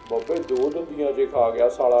ਬਾਬੇ ਦੋ ਦੰਦੀਆਂ ਜੇ ਖਾ ਗਿਆ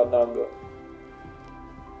ਸਾਲਾ ਨੰਗ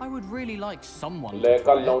I would really like someone ਲੈ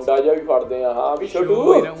ਕੱਲ ਲੌਂਡਾ ਜਿਹਾ ਵੀ ਫੜਦੇ ਆ ਹਾਂ ਵੀ ਛੱਡੂ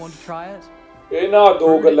you don't want to try it? ਇਹ ਨਾ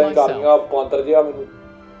ਦੋ ਗੱਲਾਂ ਕਰਨੀਆਂ ਪੰਤਰ ਜਿਹਾ ਮੈਨੂੰ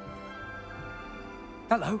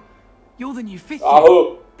Hello, you're the new fifth year.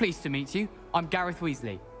 Pleased to meet you. I'm Gareth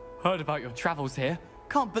Weasley. Heard about your travels here.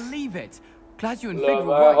 Can't believe it. Glad you and Fig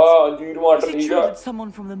were right. Is it true that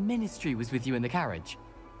someone from the Ministry was with you in the carriage?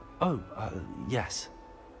 Oh, yes.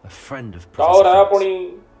 A friend of Professor.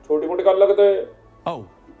 Oh,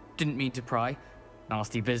 didn't mean to pry.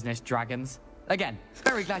 Nasty business, dragons. Again,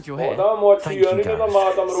 very glad you're here. Thank you, Gareth.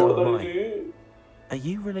 So am I. Are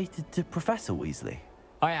you related to Professor Weasley?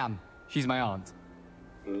 I am. She's my aunt.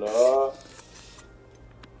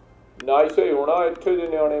 Nice ਹੋਣਾ ਇੱਥੇ ਦੇ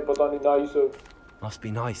ਨਿਆਣੇ ਪਤਾ ਨਹੀਂ nice. Must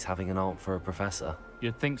be nice having an aunt for a professor.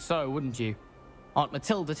 You'd think so, wouldn't you? Aunt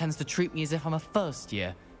Matilda tends to treat me as if I'm a first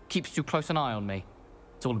year. Keeps too close an eye on me.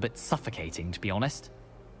 It's all a bit suffocating, to be honest.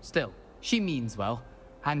 Still, she means well.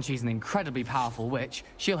 And she's an incredibly powerful witch.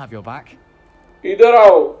 She'll have your back. ਇੱਧਰ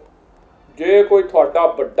ਆਓ ਜੇ ਕੋਈ ਤੁਹਾਡਾ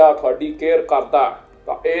ਵੱਡਾ ਤੁਹਾਡੀ care ਕਰਦਾ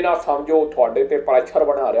ਤਾਂ ਇਹ ਨਾ ਸਮਝੋ ਤੁਹਾਡੇ ਤੇ ਪ੍ਰੈਸ਼ਰ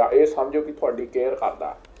ਬਣਾ ਰਿਹਾ ਇਹ ਸਮਝੋ ਕਿ ਤੁਹਾਡੀ ਕੇਅਰ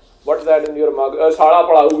ਕਰਦਾ What's that in your mug? ਸਾਲਾ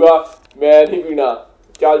ਪੜਾਊਗਾ ਮੈਂ ਨਹੀਂ ਪੀਣਾ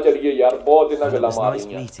ਚੱਲ ਚਲੀਏ ਯਾਰ ਬਹੁਤ ਇਹਨਾਂ ਗੱਲਾਂ ਮਾਰੀਆਂ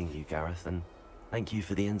Nice meeting you, Gareth, and thank you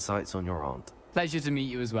for the insights on your aunt. Pleasure to meet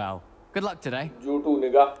you as well. Good luck today. You too,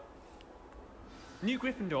 nigga. New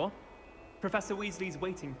Gryffindor. Professor Weasley's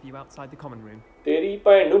waiting for you outside the common room. ਤੇਰੀ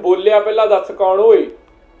ਭੈਣ ਨੂੰ ਬੋਲਿਆ ਪਹਿਲਾਂ ਦੱਸ ਕੌਣ ਓਏ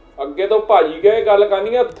ਅੱਗੇ ਤੋਂ ਭਾਜੀ ਗਏ ਗੱਲ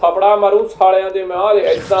ਕਰਨੀ ਆ ਥਪੜਾ ਮਾਰੂ ਸਾਲਿਆਂ ਦੇ ਮੈਂ ਆ ਦੇ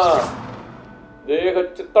ਇਦਾਂ ਦੇਖ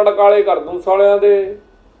ਚਿੱਤੜ ਕਾਲੇ ਕਰ ਦੂੰ ਸਾਲਿਆਂ ਦੇ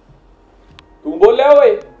ਤੂੰ ਬੋਲਿਆ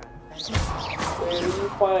ਓਏ ਤੇਰੀ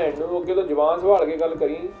ਭੈਣ ਨੂੰ ਅੱਗੇ ਤੋਂ ਜ਼ੁਬਾਨ ਸੰਭਾਲ ਕੇ ਗੱਲ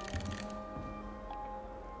ਕਰੀ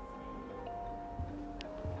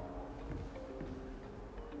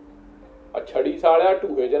ਆ ਛੜੀ ਸਾਲਿਆ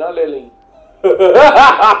ਢੂਹੇ ਚ ਨਾ ਲੈ ਲਈ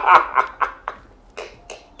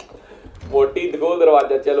ਮੋਟੀ ਦਿਖੋ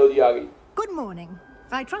ਦਰਵਾਜ਼ਾ ਚਲੋ ਜੀ ਆ ਗਈ Good morning.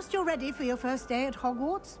 I trust you're ready for your first day at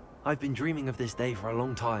Hogwarts? I've been dreaming of this day for a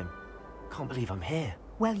long time. Can't believe I'm here.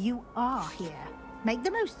 Well, you are here. Make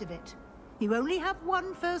the most of it. You only have one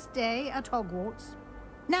first day at Hogwarts.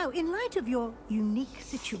 Now, in light of your unique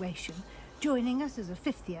situation, joining us as a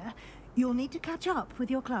fifth year, you'll need to catch up with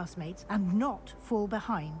your classmates and not fall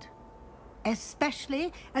behind.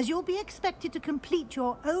 Especially as you'll be expected to complete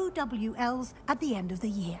your OWLs at the end of the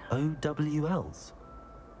year. OWLs?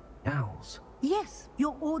 Owls? Yes,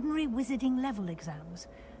 your ordinary wizarding level exams.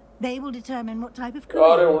 They will determine what type of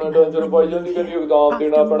career you can have when you leave here.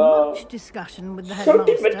 After much discussion with the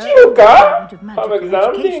headmaster and the Department of Magical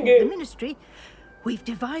Education of the Ministry, we've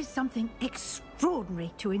devised something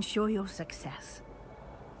extraordinary to ensure your success.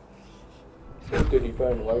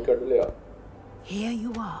 Here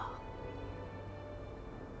you are.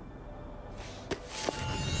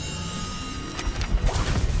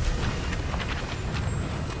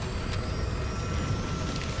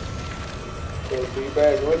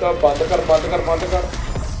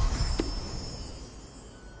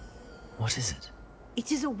 What is it?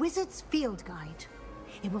 It is a wizard's field guide.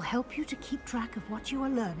 It will help you to keep track of what you are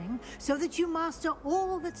learning so that you master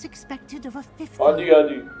all that's expected of a fifth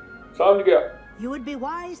year. You would be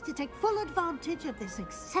wise to take full advantage of this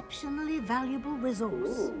exceptionally valuable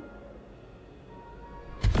resource.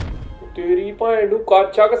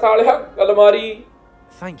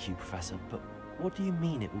 Thank you, Professor, but what do you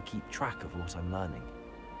mean it will keep track of what I'm learning?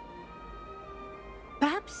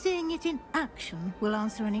 Perhaps seeing it in action will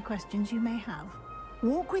answer any questions you may have.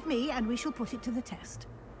 Walk with me and we shall put it to the test.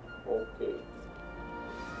 Okay.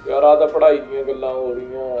 यार आधा पढ़ाई ਦੀਆਂ ਗੱਲਾਂ ਹੋ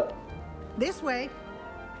ਰਹੀਆਂ This way.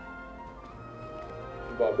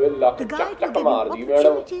 ਬਾਬੇ ਲੱਕ ਚੱਕ ਚੱਕ ਮਾਰਦੀ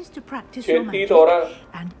madam Opportunities to practice your magic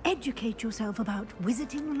and educate yourself about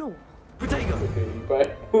wizarding lore.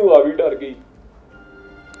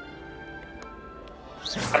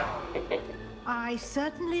 I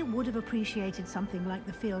certainly would have appreciated something like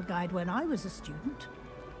the field guide when I was a student.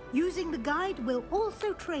 Using the guide will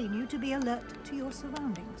also train you to be alert to your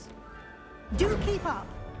surroundings. Do keep up.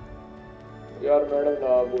 यार madam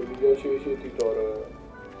ना बोलिए शेषी तौर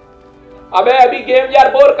अबे अभी game यार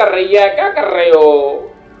bore कर रही है क्या कर रहे हो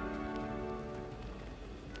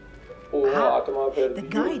आत्मा फिर The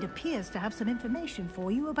guide appears to have some information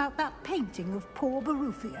for you about that painting of poor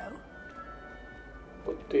Barufio.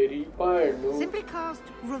 तेरी भैन नू Simply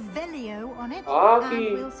cast Revelio on it and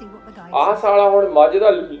we'll see what the guide says. साला हुन मज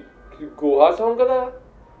दा गोहा सौंगदा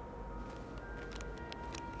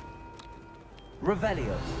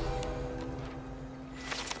Revelio.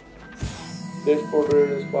 This portrait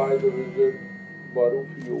inspired the wizard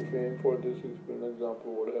Barufio, famed for this explain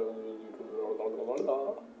example what happened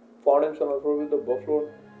found himself with the buffalo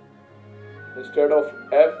instead of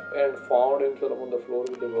F and found himself on the floor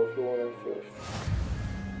with the buffalo on his chest.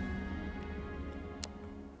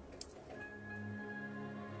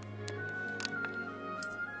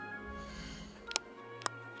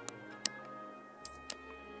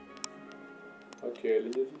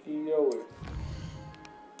 Challenges की क्या हुए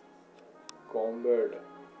combat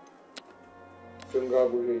चंगा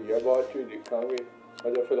कुछ है बाद में दिखाएंगे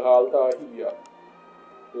अच्छा फिलहाल तो ही है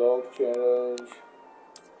log challenge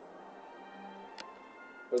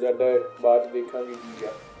तो ज़्यादा बाद दिखाएंगे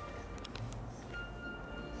क्या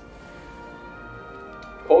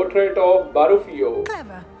portrait of Barufio.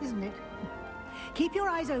 Clever, isn't it? Keep your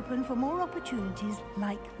eyes open for more opportunities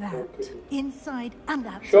like that, inside and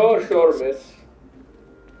outside. Sure, miss.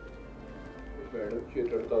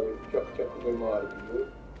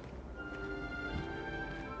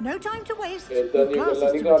 No time to waste.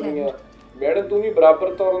 Madam तू भी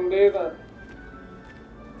बराबर तोड़न दे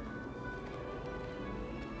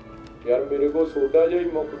यार मेरे को सोडा जिहा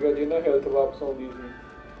ही मुक गया जिन्ना हेल्थ वापस आउंदी सी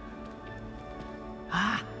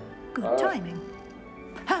Good timing.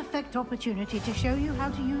 Perfect opportunity to show you how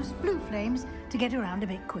to use blue flames to get around a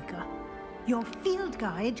bit quicker. Your field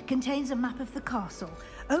guide contains a map of the castle.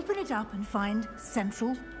 Open it up and find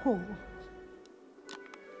Central Hall.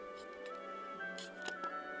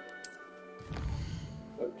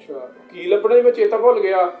 अच्छा की लपड़े में चेता भूल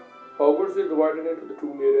गया Hogwarts is divided into the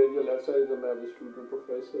two main areas. The left side is the map, the student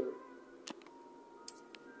professor.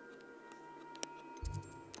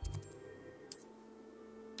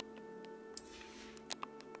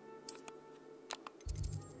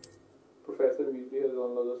 Professor Weasley has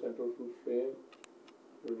unlocked the central fruit flame.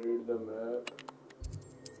 Read the map.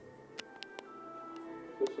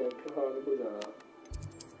 The central hall को जाना.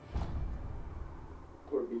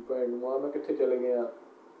 थोड़ी pine मां मैं किथे चले गया?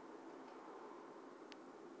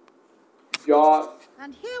 यार.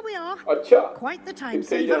 And here we are. अच्छा. Quite the time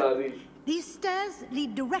saver. These stairs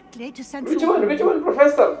lead directly to central. Which one,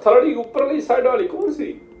 Professor? Thirty ऊपरली side वाली कौन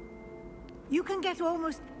सी? You can get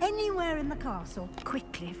almost anywhere in the castle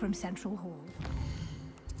quickly from Central Hall.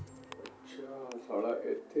 अच्छा, साला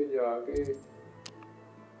इत्थे जाके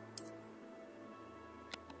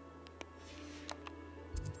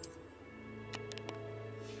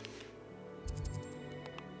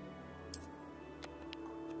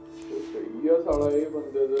सही है साला ये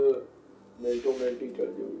बंदे दे मिनटों मिनट ही चल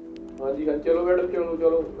जाओ हाँ जी हाँ चलो मैडम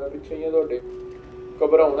चलो मैं पीछे ही हूँ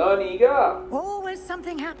घबराना नहीं क्या Always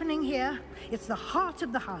something happening here. It's the heart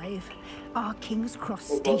of the hive, our King's Cross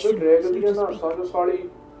station. So to speak. सारे सारी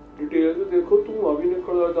डिटेल से देखो तू अभी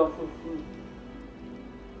निकल रहा था उसकी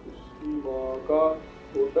माँ का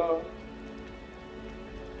छोटा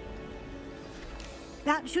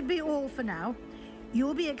That should be all for now.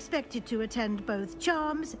 You'll be expected to attend both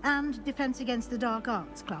Charms and Defense Against the Dark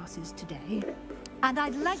Arts classes today. And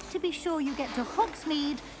I'd like to be sure you get to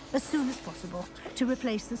Hogsmeade as soon as possible to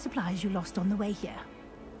replace the supplies you lost on the way here.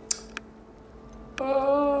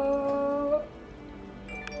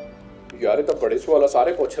 You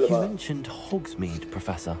mentioned Hogsmeade,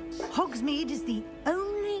 Professor. Hogsmeade is the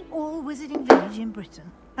only all-wizarding village in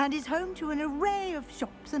Britain and is home to an array of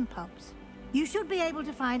shops and pubs. You should be able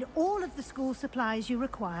to find all of the school supplies you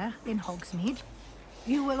require in Hogsmeade.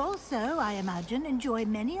 You will also, I imagine, enjoy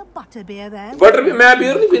many a butterbeer there. Butterbeer? मैं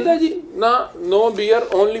beer नहीं पीता जी. ना, no beer,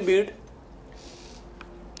 only beer.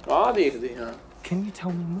 देखते हैं. Can you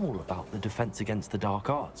tell me more about the Defense Against the Dark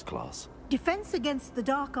Arts class? Defense Against the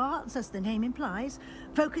Dark Arts, as the name implies,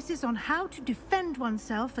 focuses on how to defend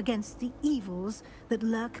oneself against the evils that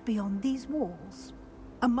lurk beyond these walls.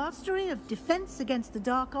 A mastery of Defense Against the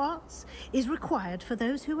Dark Arts is required for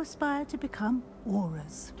those who aspire to become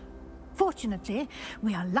Aurors. Fortunately,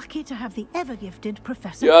 we are lucky to have the ever-gifted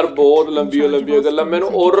Professor. यार बहुत लंबियां गल्लां मैनू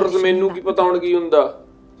orders मैनू की पता हुण की हुंदा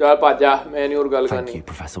चल भज जा मैं नहीं और गल करनी Thank you,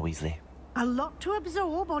 Professor Weasley. A lot to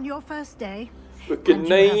absorb on your first day.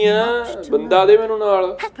 किन्ना ही आ बंदा दे मैनू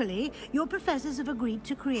नाल Happily, your professors have agreed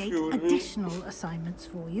to create additional assignments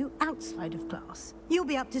for you outside of class.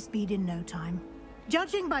 You'll be up to speed in no time.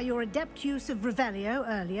 Judging by your adept use of Revelio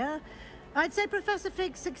earlier, I'd say Professor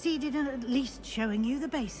Fig succeeded in at least showing you the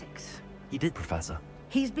basics. You did, Professor.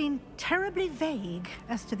 He's been terribly vague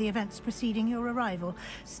as to the events preceding your arrival,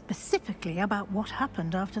 specifically about what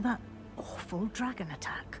happened after that awful dragon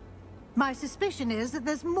attack. My suspicion is that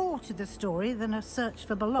there's more to the story than a search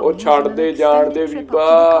for belongings and an extended trip up to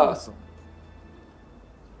the castle.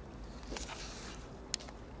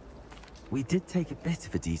 We did take a bit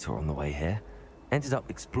of a detour on the way here. Ended up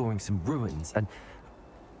exploring some ruins and...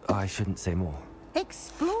 I shouldn't say more.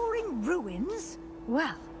 Exploring ruins?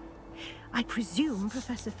 Well, I presume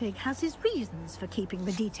Professor Fig has his reasons for keeping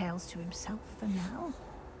the details to himself for now.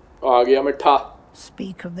 आ गया मिठा.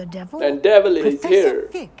 Speak of the devil. And devil is Professor here.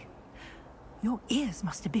 Fig, your ears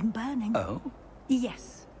must have been burning. Oh?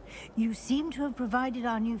 Yes. You seem to have provided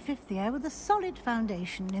our new fifth year with a solid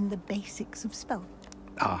foundation in the basics of spell.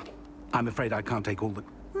 Ah, I'm afraid I can't take all the...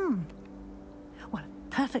 Well,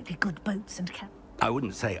 perfectly good boats and I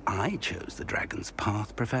wouldn't say I chose the dragon's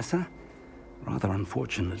path, Professor. Rather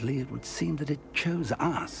unfortunately, it would seem that it chose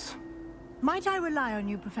us. Might I rely on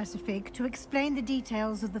you, Professor Fig, to explain the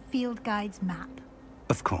details of the field guide's map?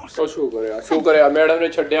 Of course. Oh, शुक्र है madam ने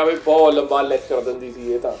छड्डिया भी बहुत लंबा lecture दिंदी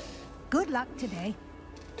सी ये तां. Good luck today.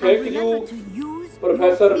 Thank and you, remember to use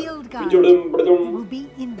Professor. your field guide. It will be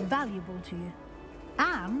invaluable to you.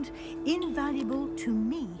 And invaluable to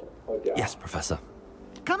me. Yes, Professor.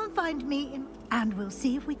 Come and find me and we'll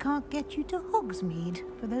see if we can't get you to Hogsmeade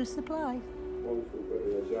for those supplies.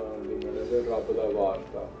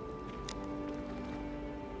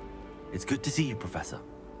 It's good to see you, Professor.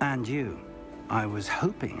 And you. I was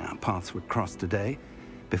hoping our paths would cross today,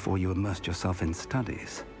 before you immersed yourself in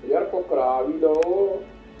studies.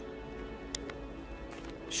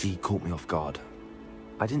 She caught me off guard.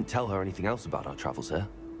 I didn't tell her anything else about our travels here.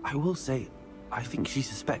 I will say, I think she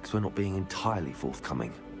suspects we're not being entirely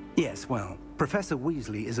forthcoming. Yes, well, Professor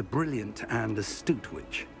Weasley is a brilliant and astute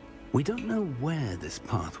witch. We don't know where this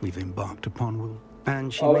path we've embarked upon will...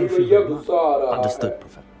 And she may feel... Understood,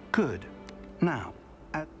 Professor. Good. Now,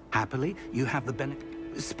 happily, you have the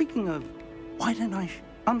benefit... Speaking of... Why don't I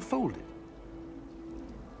unfold it?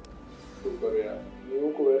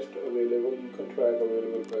 New quest available. You can track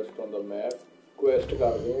available quest on the map. Quest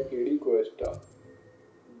करते हैं केड़ी quest uh?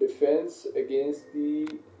 Defense against the...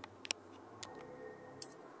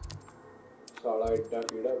 साला इतना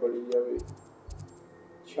केड़ा बड़ी जावे.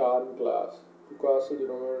 Charm class. To cast the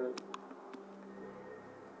normal.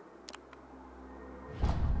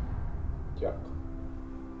 Check.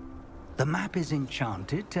 The map is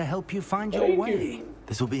enchanted to help you find your way.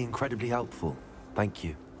 This will be incredibly helpful. Thank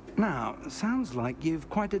you. Now, sounds like you've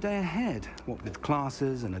quite a day ahead, what with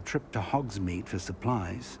classes and a trip to Hogsmeade for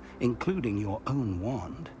supplies, including your own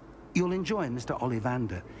wand. You'll enjoy Mr.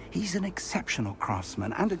 Ollivander. He's an exceptional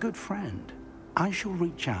craftsman and a good friend. I shall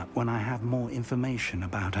reach out when I have more information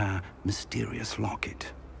about our mysterious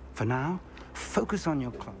locket. For now, focus on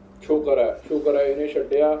your class. शुक्र है इन्हें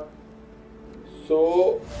छड्डिया.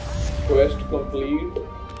 So, quest complete.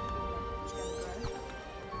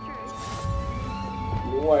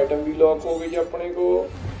 New item भी lock हो गई अपने को.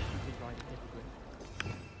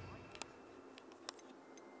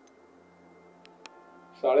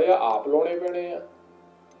 साले आप लोने पैने हैं.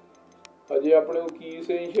 हजे अपने को की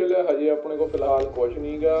essential है. हजे अपने को फिलहाल कुछ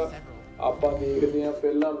नहीं गा. आपां देखते हैं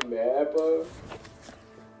पहला मैप.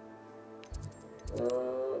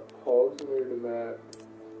 Hogsmeade map.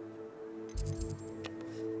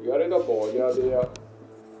 यार ये तो बहुत ज़्यादा है.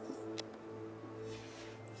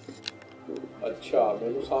 अच्छा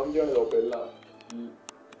मैंने समझने दो पहला.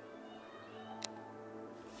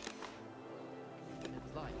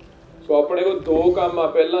 सो अपने को दो काम आ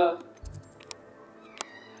पहला.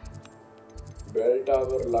 बेल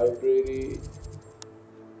टावर लाइब्रेरी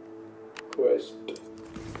क्वेस्ट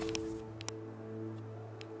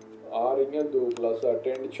आ रही हैं दो class.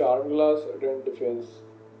 Attend charm class, attend defence.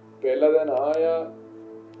 पहला दिन आया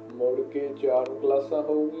मुड़ के चार्म क्लासा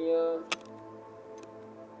हो गई.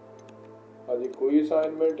 अभी कोई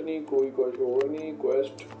असाइनमेंट नहीं, कोई कुछ और नहीं.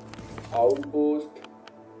 क्वेस्ट आउटपोस्ट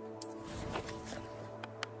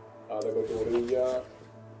आधा कुछ हो रही है.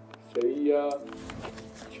 सही है.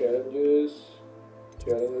 चैलेंजेस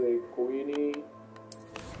कोई नहीं.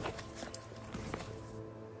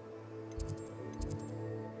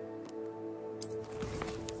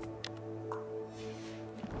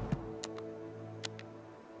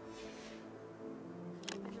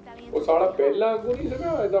 साला पहला आगू नहीं सका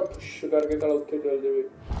ऐसा पुश करके साला उत्थे चल जावे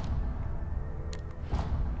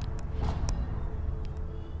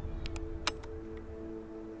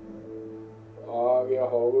आ गया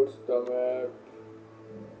हॉगवर्ट्स दा मैप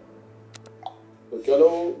तो चलो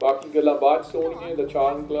बाकी गल्लां बाद च होणियां द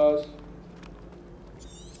चार्म क्लास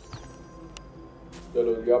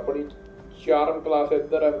चलो जी अपनी चार्म क्लास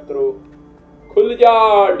इधर है मित्रों खुल जा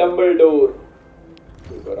डंबलडोर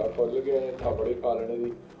बड़ा फुल गया थपड़े खा लेने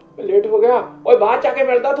दी लेट हो गया ओए बाद जाके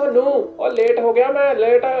मिलदा थानू और लेट हो गया मैं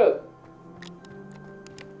लेट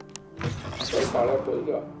साला खुल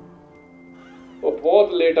जा ओ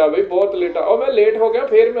बहुत लेट आ बई बहुत लेट आ ओ मैं लेट हो गया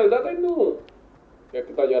फिर मिलदा तैनू एक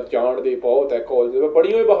तो यार जान दे बहुत है कॉलेज में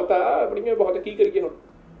पढ़ियो बहुत की करिए हुण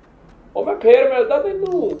ओ मैं फिर मिलदा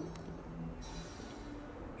तैनू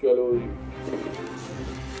चलो जी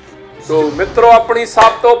तो मित्रों अपनी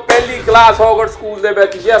सब तो पहली class Hogwarts school they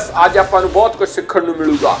which yes आज आपां नूं बहुत कुछ सीखण नूं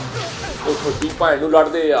मिलूगा ओ छोटी भाई नूं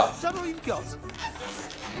लड़दे आ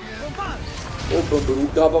ओ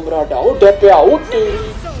बंदरूटा बमराटा ओ डैपिया ओ तेरी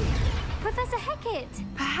Professor Hecat!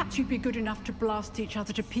 Perhaps you'd be good enough to blast each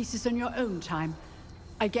other to pieces in your own time.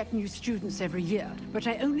 I get new students every year, but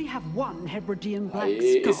I only have one Hebridean black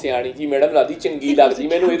skull. ਇਹ ਸਿਆਣੀ ਜੀ madam ਲਾਦੀ ਚੰਗੀ ਲੱਗਦੀ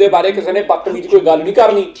ਮੈਨੂੰ ਇਹਦੇ ਬਾਰੇ ਕਿਸੇ ਨੇ ਬਦਤਮੀਜ਼ ਕੋਈ ਗੱਲ ਨਹੀਂ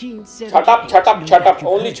ਕਰਨੀ shut up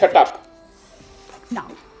only shut up Now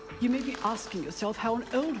you may be asking yourself how an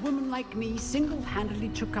old woman like me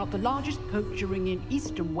single-handedly took out the largest poacher ring in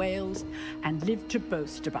eastern Wales and lived to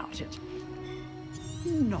boast about it.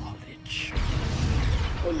 Knowledge.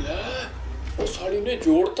 ਉਹ ਲੈ ਉਹ ਸਾਲੀ ਨੇ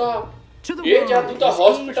ਜੋੜਤਾ ਇਹ ਜਾਦੂ ਤਾਂ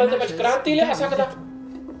hospital ਦੇ ਵਿੱਚ ਕ੍ਰਾਂਤੀ ਲਿਆ ਸਕਦਾ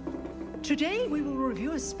Today we will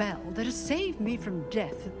review a spell that has saved me from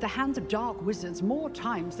death at the hands of dark wizards more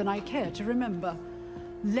times than I care to remember.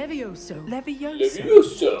 Levioso.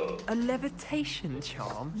 Levioso. A levitation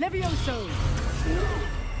charm? Levioso.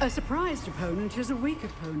 A surprised opponent is a weak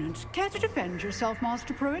opponent. Care to defend yourself,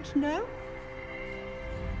 Master Pruitt? No?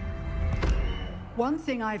 One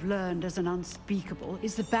thing I've learned as an unspeakable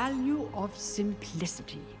is the value of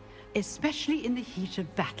simplicity, especially in the heat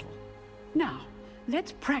of battle. Now,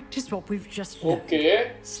 let's practice what we've just learned.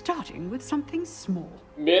 Okay. Starting with something small.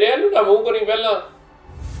 ਮੇਰੇ ਨੂੰ ਨਾ ਮੂੰਹ ਕਰੀ ਪਹਿਲਾਂ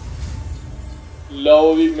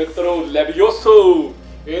ਲਓ ਵੀ ਮਿੱਤਰੋ ਲੈਵਿਓਸੋ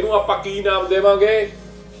ਇਹਨੂੰ ਆਪਾਂ ਕੀ ਨਾਮ ਦੇਵਾਂਗੇ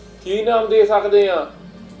ਕੀ ਨਾਮ ਦੇ ਸਕਦੇ ਆ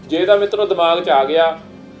ਜੇ ਤਾਂ ਮਿੱਤਰੋ ਦਿਮਾਗ 'ਚ ਆ ਗਿਆ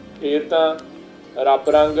ਫੇਰ ਤਾਂ ਰੱਬ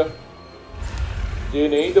ਰੰਗ ਜੇ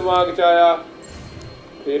ਨਹੀਂ ਦਿਮਾਗ 'ਚ ਆਇਆ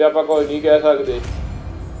ਫੇਰ ਆਪਾਂ ਕੋਈ ਨਹੀਂ ਕਹਿ ਸਕਦੇ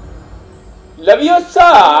ਲੈਵਿਓਸਾ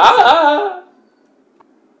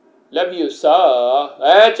ਲੈਵਿਓਸਾ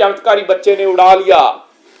ਐ ਚਮਤਕਾਰੀ ਬੱਚੇ ਨੇ ਉਡਾ ਲਿਆ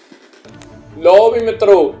ਲੋ ਵੀ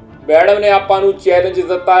ਮਿੱਤਰੋ ਮੈਡਮ ਨੇ ਆਪਾਂ ਨੂੰ ਚੈਲੰਜ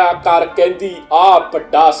ਦਿੱਤਾ ਆ ਕਰ ਕਹਿੰਦੀ ਆ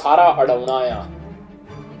ਵੱਡਾ ਸਾਰਾ ਅੜਾਉਣਾ ਆ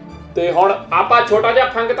ਤੇ ਹੁਣ ਆਪਾਂ ਛੋਟਾ ਜਿਹਾ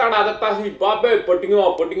ਫੰਗ ਤਾੜਾ ਦਿੱਤਾ ਸੀ ਬਾਬੇ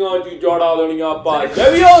ਵੱਡੀਆਂ ਚੀਜ਼ਾਂ ਉਡਾ ਦੇਣੀਆਂ ਆਪਾਂ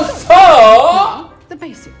ਲੈਵਿਓਸਾ The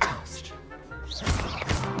basic cast.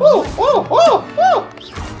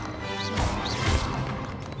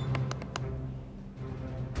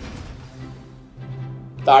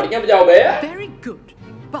 ताड़ियां बजाओ बे Very good.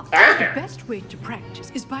 But the best way to practice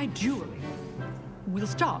is by dueling.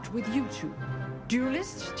 We'll start with you two.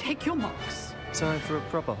 Duelists, take your marks. Time for a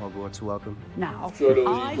proper Hogwarts welcome. Now, चलो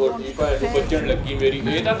जी बड़ी भैन नूं बचण लगी मेरी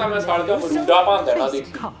ਇਹ ਤਾਂ ਮੈਂ ਸਾਲ ਦਾ ਮਰੂੰਡਾ ਭੰਨ ਦੇਣਾ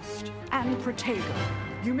ਦੇਖੀ cast and Protego.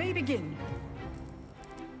 You may begin.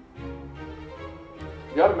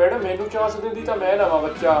 यार मैडम मेनू चांस दिंदी ਤਾਂ मैं नवा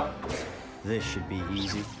बच्चा This should be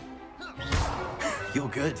easy.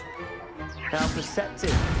 You're good. How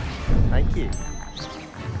perceptive. Thank you.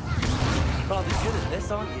 Rather good at this,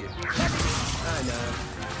 aren't you? I know.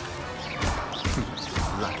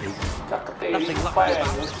 Lucky. Nothing lucky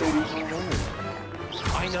about this.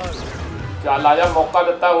 I know. ਚੱਲ ਆ ਜਾ ਮੌਕਾ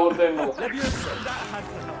ਦਿੱਤਾ ਹੋਰ ਤੈਨੂੰ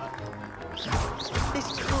This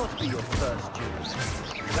can't be your first duel.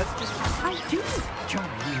 Let's just... I do enjoy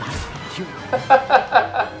you.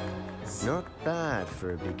 Not bad for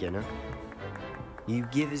a beginner. You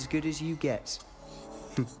give as good as you get.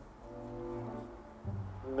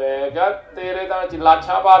 ਮੈਂ ਕਿਹਾ ਤੇਰੇ ਤਾਂ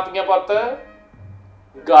ਲਾਛਾਂ ਪਾਤੀਆਂ ਪੁੱਤ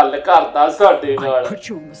ਗੱਲ ਕਰਦਾ ਸਾਡੇ ਨਾਲ I put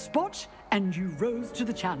you on the spot and you rose to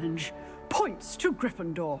the challenge. Points to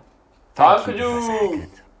Gryffindor. Thank you, Professor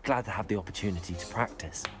Hecat. Glad to have the opportunity to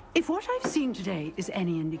practice. If what I've seen today is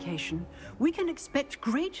any indication, we can expect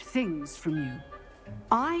great things from you.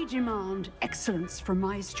 I demand excellence from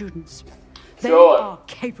my students. They are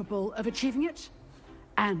capable of achieving it,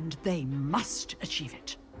 and they must achieve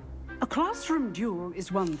it. A classroom duel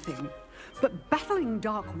is one thing, but battling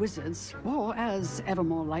dark wizards, or as ever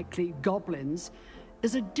more likely, goblins,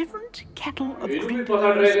 is a different kettle of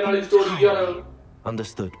entirely.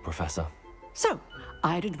 Understood, Professor. So,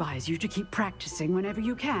 I'd advise you to keep practicing whenever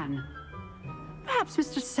you can. Perhaps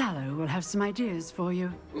Mr. Sallow will have some ideas for you.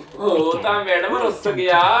 Oh, ਤਾਂ madam ਰੁੱਸ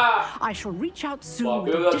ਗਿਆ। I shall reach out soon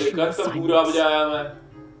ਬਾਬੇ with the additional ਦੇਖਾ ਤਾਂ ਪੂਰਾ ਵਜਾਇਆ ਮੈਂ।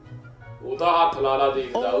 ਉਹਦਾ ਹੱਥ ਲਾਲਾ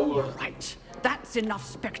ਦੇਖਦਾ ਉਹ। All right, that's enough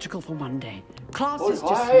spectacle for one day. Class is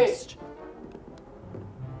Hoie. dismissed.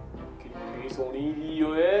 ਕਿੰਨੀ ਸੋਹਣੀ ਜੀ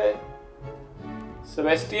ਓਏ।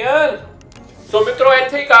 ਸੈਬੈਸਟੀਅਨ। ਸੋ ਮਿੱਤਰੋ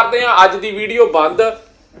ਇੱਥੇ ਹੀ ਕਰਦੇ ਹਾਂ ਅੱਜ ਦੀ ਵੀਡੀਓ ਬੰਦ।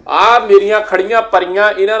 ਆ ਮੇਰੀਆਂ ਖੜੀਆਂ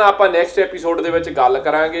ਪਰੀਆਂ ਇਹਨਾਂ ਨਾਲ ਆਪਾਂ ਨੈਕਸਟ ਐਪੀਸੋਡ ਦੇ ਵਿੱਚ ਗੱਲ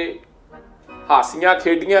ਕਰਾਂਗੇ। ਹਾਸੀਆਂ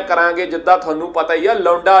ਖੇਡੀਆਂ ਕਰਾਂਗੇ ਜਿੱਦਾਂ ਤੁਹਾਨੂੰ ਪਤਾ ਹੀ ਆ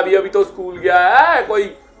ਲੌਂਡਾ ਅਭੀ ਤੋਂ ਸਕੂਲ ਗਿਆ ਹੈ ਕੋਈ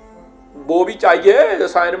वो भी चाहिए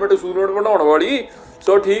ਅਸਾਈਨਮੈਂਟ ਸੂਨਮੈਂਟ ਬਣਾਉਣ ਵਾਲੀ।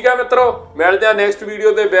 ਸੋ ਠੀਕ ਹੈ ਮਿੱਤਰੋ ਮਿਲਦੇ ਆ ਨੈਕਸਟ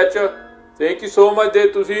ਵੀਡੀਓ ਦੇ ਵਿੱਚ। ਥੈਂਕ ਯੂ ਸੋ ਮਚ ਜੇ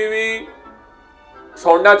ਤੁਸੀਂ ਵੀ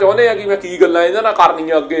ਸੁਣਨਾ ਚਾਹੁੰਦੇ ਆ ਕਿ ਮੈਂ ਕੀ ਗੱਲਾਂ ਇਹਨਾਂ ਨਾਲ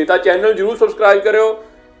ਕਰਨੀਆਂ ਅੱਗੇ ਤਾਂ ਚੈਨਲ ਜ਼ਰੂਰ ਸਬਸਕ੍ਰਾਈਬ ਕਰਿਓ,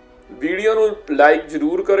 ਵੀਡੀਓ ਨੂੰ ਲਾਈਕ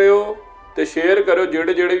ਜ਼ਰੂਰ ਕਰਿਓ ਤੇ ਸ਼ੇਅਰ ਕਰਿਓ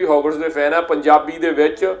ਜਿਹੜੇ ਵੀ ਹੌਗਵਰਟਸ ਦੇ ਫੈਨ ਆ ਪੰਜਾਬੀ ਦੇ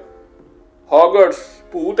ਵਿੱਚ। ਹੌਗਵਰਟਸ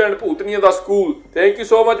ਭੂਤ and ਭੂਤਨੀਆਂ the school. Thank you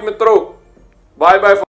so much ਮਿੱਤਰੋ। Bye bye.